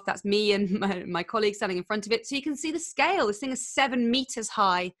spacecraft. That's me and my colleague standing in front of it. So you can see the scale. This thing is 7 meters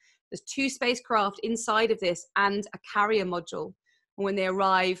high. There's 2 spacecraft inside of this and a carrier module. And when they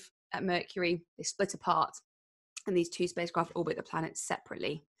arrive at Mercury, they split apart. And these 2 spacecraft orbit the planet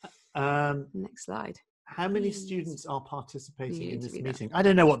separately. Next slide. How many students are participating in this meeting? I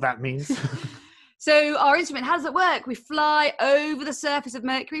don't know what that means. So our instrument, how does it work? We fly over the surface of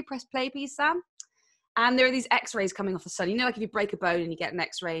Mercury. Press play, please, Sam. And there are these X-rays coming off the sun. You know, like if you break a bone and you get an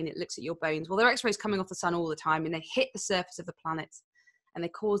X-ray and it looks at your bones. Well, there are X-rays coming off the sun all the time, and they hit the surface of the planet, and they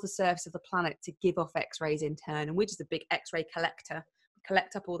cause the surface of the planet to give off X-rays in turn. And we're just a big X-ray collector. We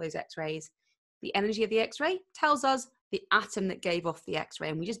collect up all those X-rays. The energy of the X-ray tells us the atom that gave off the X-ray.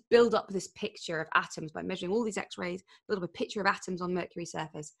 And we just build up this picture of atoms by measuring all these X-rays, build up a picture of atoms on Mercury's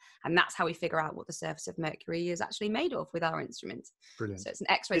surface. And that's how we figure out what the surface of Mercury is actually made of with our instrument. Brilliant. So it's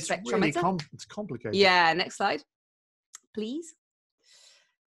an X-ray spectrometer. Really it's complicated. Yeah, next slide, please.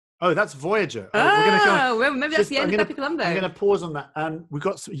 Oh, that's Voyager. Well, maybe that's the end of Epicolumbo. I'm going to pause on that. We've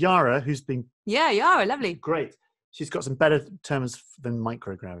got Yara, who's been... Yeah, Yara, lovely. Great. She's got some better terms than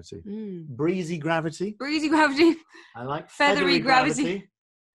microgravity. Breezy gravity. Breezy gravity. I like feathery gravity.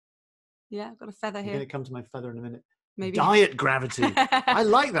 Yeah, I've got a feather here. I'm going to come to my feather in a minute. Maybe. Diet gravity. I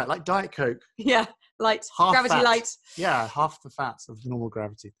like that, like Diet Coke. Yeah, light. Half gravity fat. light. Yeah, half the fats of normal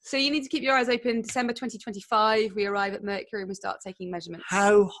gravity. So you need to keep your eyes open. December 2025, we arrive at Mercury and we start taking measurements.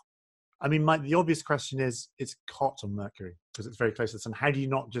 The obvious question is, it's hot on Mercury because it's very close to the sun. How do you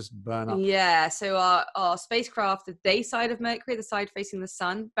not just burn up? Yeah, so our spacecraft, the day side of Mercury, the side facing the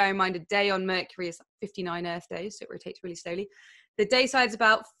sun, bear in mind a day on Mercury is 59 Earth days, so it rotates really slowly. The day side is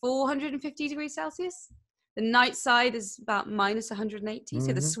about 450 degrees Celsius. The night side is about minus 180.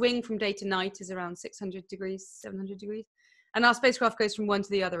 So the swing from day to night is around 600 degrees, 700 degrees. And our spacecraft goes from one to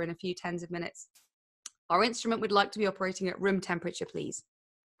the other in a few tens of minutes. Our instrument would like to be operating at room temperature, please.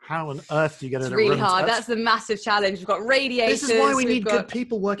 How on earth do you get it at really room hard. That's the massive challenge. We've got radiators. This is why we need good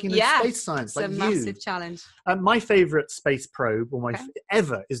people working in space science like you. It's a massive challenge. My favourite space probe, or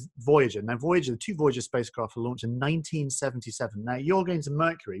ever, is Voyager. Now, Voyager, the 2 Voyager spacecraft were launched in 1977. Now, you're going to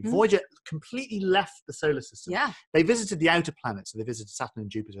Mercury. Voyager completely left the solar system. Yeah. They visited the outer planets. So they visited Saturn and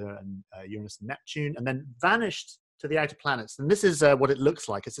Jupiter and Uranus and Neptune, and then vanished to the outer planets. And this is what it looks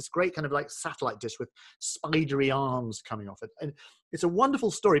like. It's this great kind of like satellite dish with spidery arms coming off it. And it's a wonderful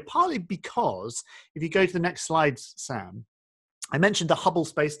story, partly because if you go to the next slide, Sam, I mentioned the Hubble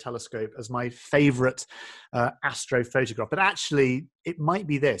Space Telescope as my favorite astrophotograph, but actually it might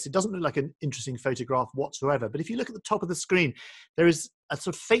be this. It doesn't look like an interesting photograph whatsoever, but if you look at the top of the screen, there is a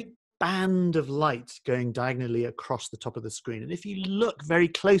sort of faint band of light going diagonally across the top of the screen. And if you look very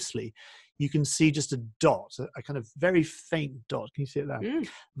closely, you can see just a dot, a kind of very faint dot. Can you see it there?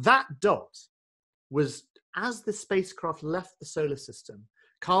 That dot was, as the spacecraft left the solar system,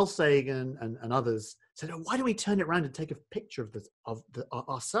 Carl Sagan and others said, why don't we turn it around and take a picture of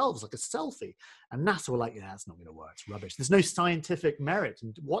ourselves, like a selfie? And NASA were like, that's not going to work. It's rubbish. There's no scientific merit.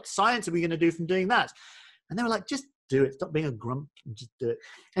 And what science are we going to do from doing that? And they were like, just do it. Stop being a grump and just do it.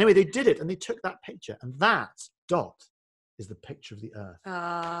 Anyway, they did it, and they took that picture. And that dot is the picture of the Earth.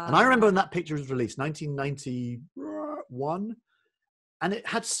 And I remember when that picture was released, 1991, and it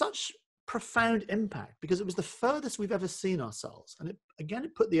had such profound impact because it was the furthest we've ever seen ourselves. And it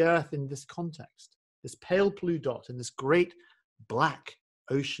put the Earth in this context, this pale blue dot in this great black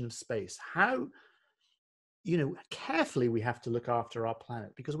ocean of space. How you know, carefully we have to look after our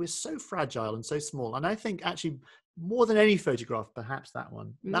planet because we're so fragile and so small. And I think actually more than any photograph, perhaps that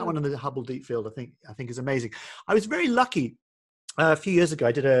one in the Hubble Deep Field, I think is amazing. I was very lucky a few years ago.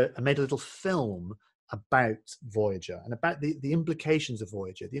 I made a little film about Voyager and about the implications of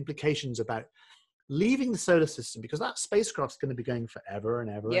Voyager, the implications about leaving the solar system, because that spacecraft's going to be going forever and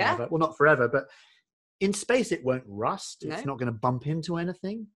ever and ever. Well, not forever, but in space, it won't rust. It's not going to bump into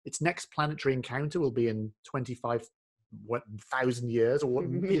anything. Its next planetary encounter will be in 25,000 years, or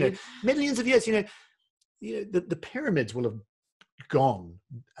you know, millions of years. You know, the pyramids will have gone,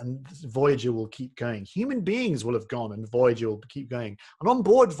 and Voyager will keep going. Human beings will have gone, and Voyager will keep going. And on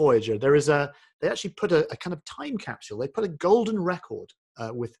board Voyager, they actually put a kind of time capsule. They put a golden record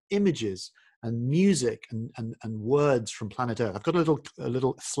with images and music and words from planet Earth. I've got a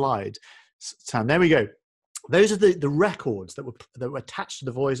little slide. Sam, there we go. Those are the records that were attached to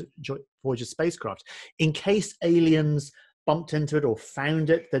the Voyager spacecraft. In case aliens bumped into it or found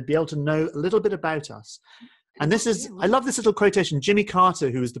it, they'd be able to know a little bit about us. And this is, I love this little quotation. Jimmy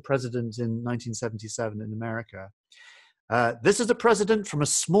Carter, who was the president in 1977 in America. This is a president from a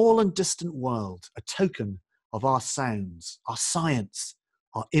small and distant world, a token of our sounds, our science,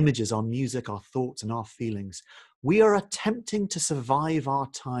 our images, our music, our thoughts, and our feelings. We are attempting to survive our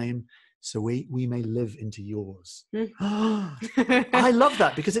time so we may live into yours. I love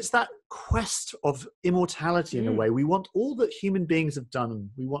that, because it's that quest of immortality in a way. We want all that human beings have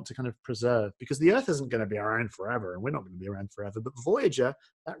done, we want to kind of preserve, because the Earth isn't going to be around forever, and we're not going to be around forever. But Voyager,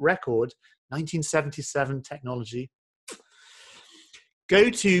 that record, 1977 technology,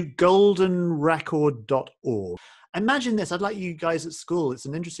 go to goldenrecord.org. Imagine this. I'd like you guys at school, it's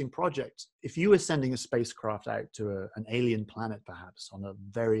an interesting project. If you were sending a spacecraft out to an alien planet, perhaps on a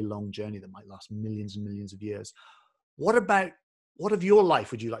very long journey that might last millions and millions of years, what of your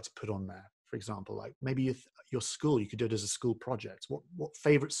life would you like to put on there? For example, like maybe your school, you could do it as a school project. What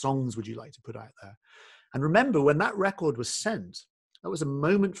favorite songs would you like to put out there? And remember, when that record was sent, that was a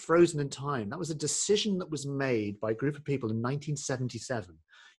moment frozen in time. That was a decision that was made by a group of people in 1977,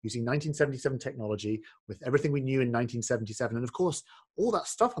 using 1977 technology with everything we knew in 1977. And of course, all that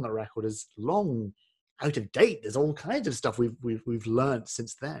stuff on the record is long out of date. There's all kinds of stuff we've learned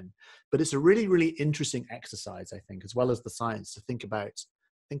since then. But it's a really, really interesting exercise, I think, as well as the science, to think about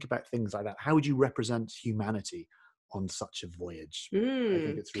things like that. How would you represent humanity on such a voyage? I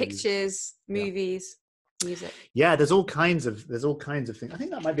think it's really, pictures, movies, music. Yeah, there's all kinds of things. I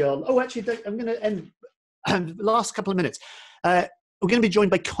think that might be all. Oh, actually, I'm going to end the last couple of minutes. We're going to be joined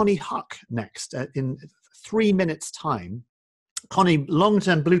by Connie Huck next in 3 minutes' time. Connie,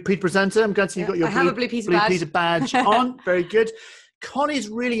 long-term Blue Peter presenter. I'm glad to see you've got your Blue Peter badge on. Very good. Connie's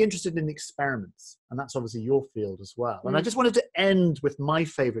really interested in experiments, and that's obviously your field as well. And I just wanted to end with my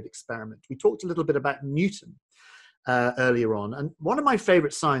favorite experiment. We talked a little bit about Newton earlier on, and one of my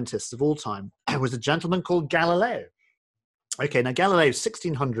favorite scientists of all time was a gentleman called Galileo. Okay, now Galileo,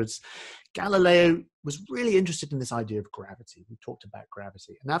 1600s. Galileo was really interested in this idea of gravity. We talked about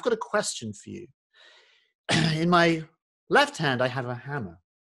gravity. And now I've got a question for you. In my left hand, I have a hammer.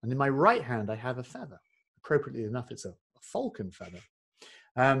 And in my right hand, I have a feather. Appropriately enough, it's a falcon feather.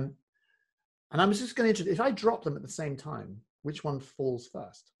 And I was just going to, if I drop them at the same time, which one falls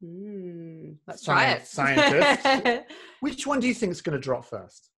first? Let's try it. Scientist. Which one do you think is going to drop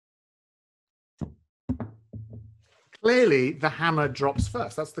first? Clearly, the hammer drops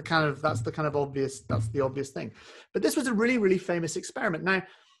first. That's the kind of obvious. That's the obvious thing. But this was a really, really famous experiment. Now,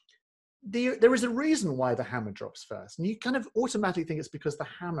 there is a reason why the hammer drops first, and you kind of automatically think it's because the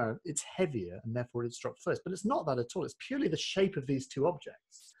hammer, it's heavier and therefore it's dropped first. But it's not that at all. It's purely the shape of these two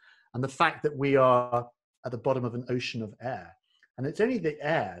objects and the fact that we are at the bottom of an ocean of air, and it's only the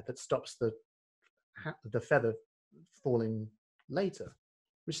air that stops the feather falling later,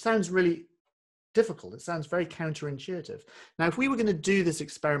 which sounds really difficult. It sounds very counterintuitive. Now, if we were going to do this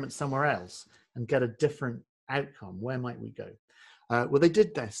experiment somewhere else and get a different outcome, where might we go? Well, they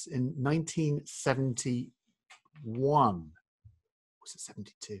did this in 1971. Was it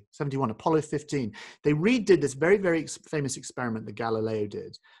 72? 71, Apollo 15. They redid this very, very famous experiment that Galileo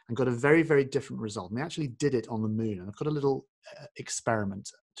did and got a very, very different result. And they actually did it on the moon. And I've got a little experiment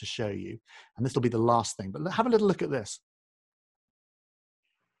to show you. And this will be the last thing. But have a little look at this.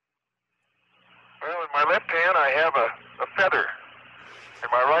 Well, in my left hand, I have a feather. In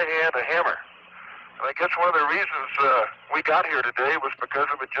my right hand, a hammer. And I guess one of the reasons we got here today was because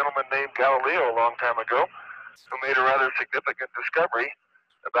of a gentleman named Galileo a long time ago, who made a rather significant discovery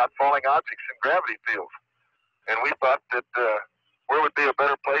about falling objects in gravity fields. And we thought that where would be a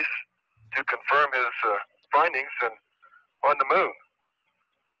better place to confirm his findings than on the moon.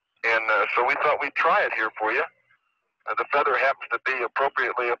 And so we thought we'd try it here for you. The feather happens to be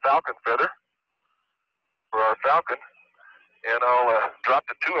appropriately a falcon feather for our falcon. And I'll drop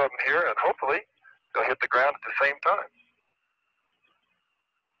the two of them here, and hopefully they'll hit the ground at the same time.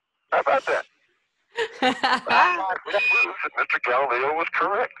 How about that? That proves that Mr. Galileo was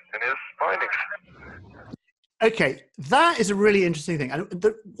correct in his findings. Okay, that is a really interesting thing. And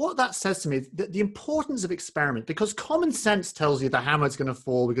what that says to me is that the importance of experiment, because common sense tells you the hammer is going to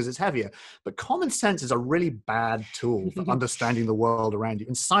fall because it's heavier. But common sense is a really bad tool for understanding the world around you.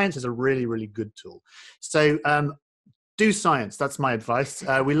 And science is a really, really good tool. So do science. That's my advice.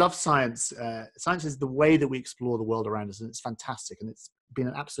 We love science. Science is the way that we explore the world around us, and it's fantastic. And it's been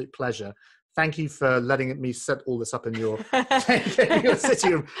an absolute pleasure. Thank you for letting me set all this up in your, your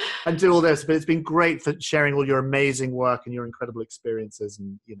sitting room and do all this. But it's been great for sharing all your amazing work and your incredible experiences.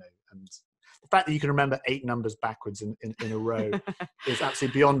 And, you know, and the fact that you can remember 8 numbers backwards in a row is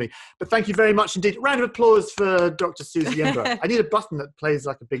absolutely beyond me. But thank you very much indeed. Round of applause for Dr. Suzie Imber. I need a button that plays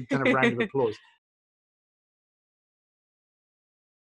like a big kind of round of applause.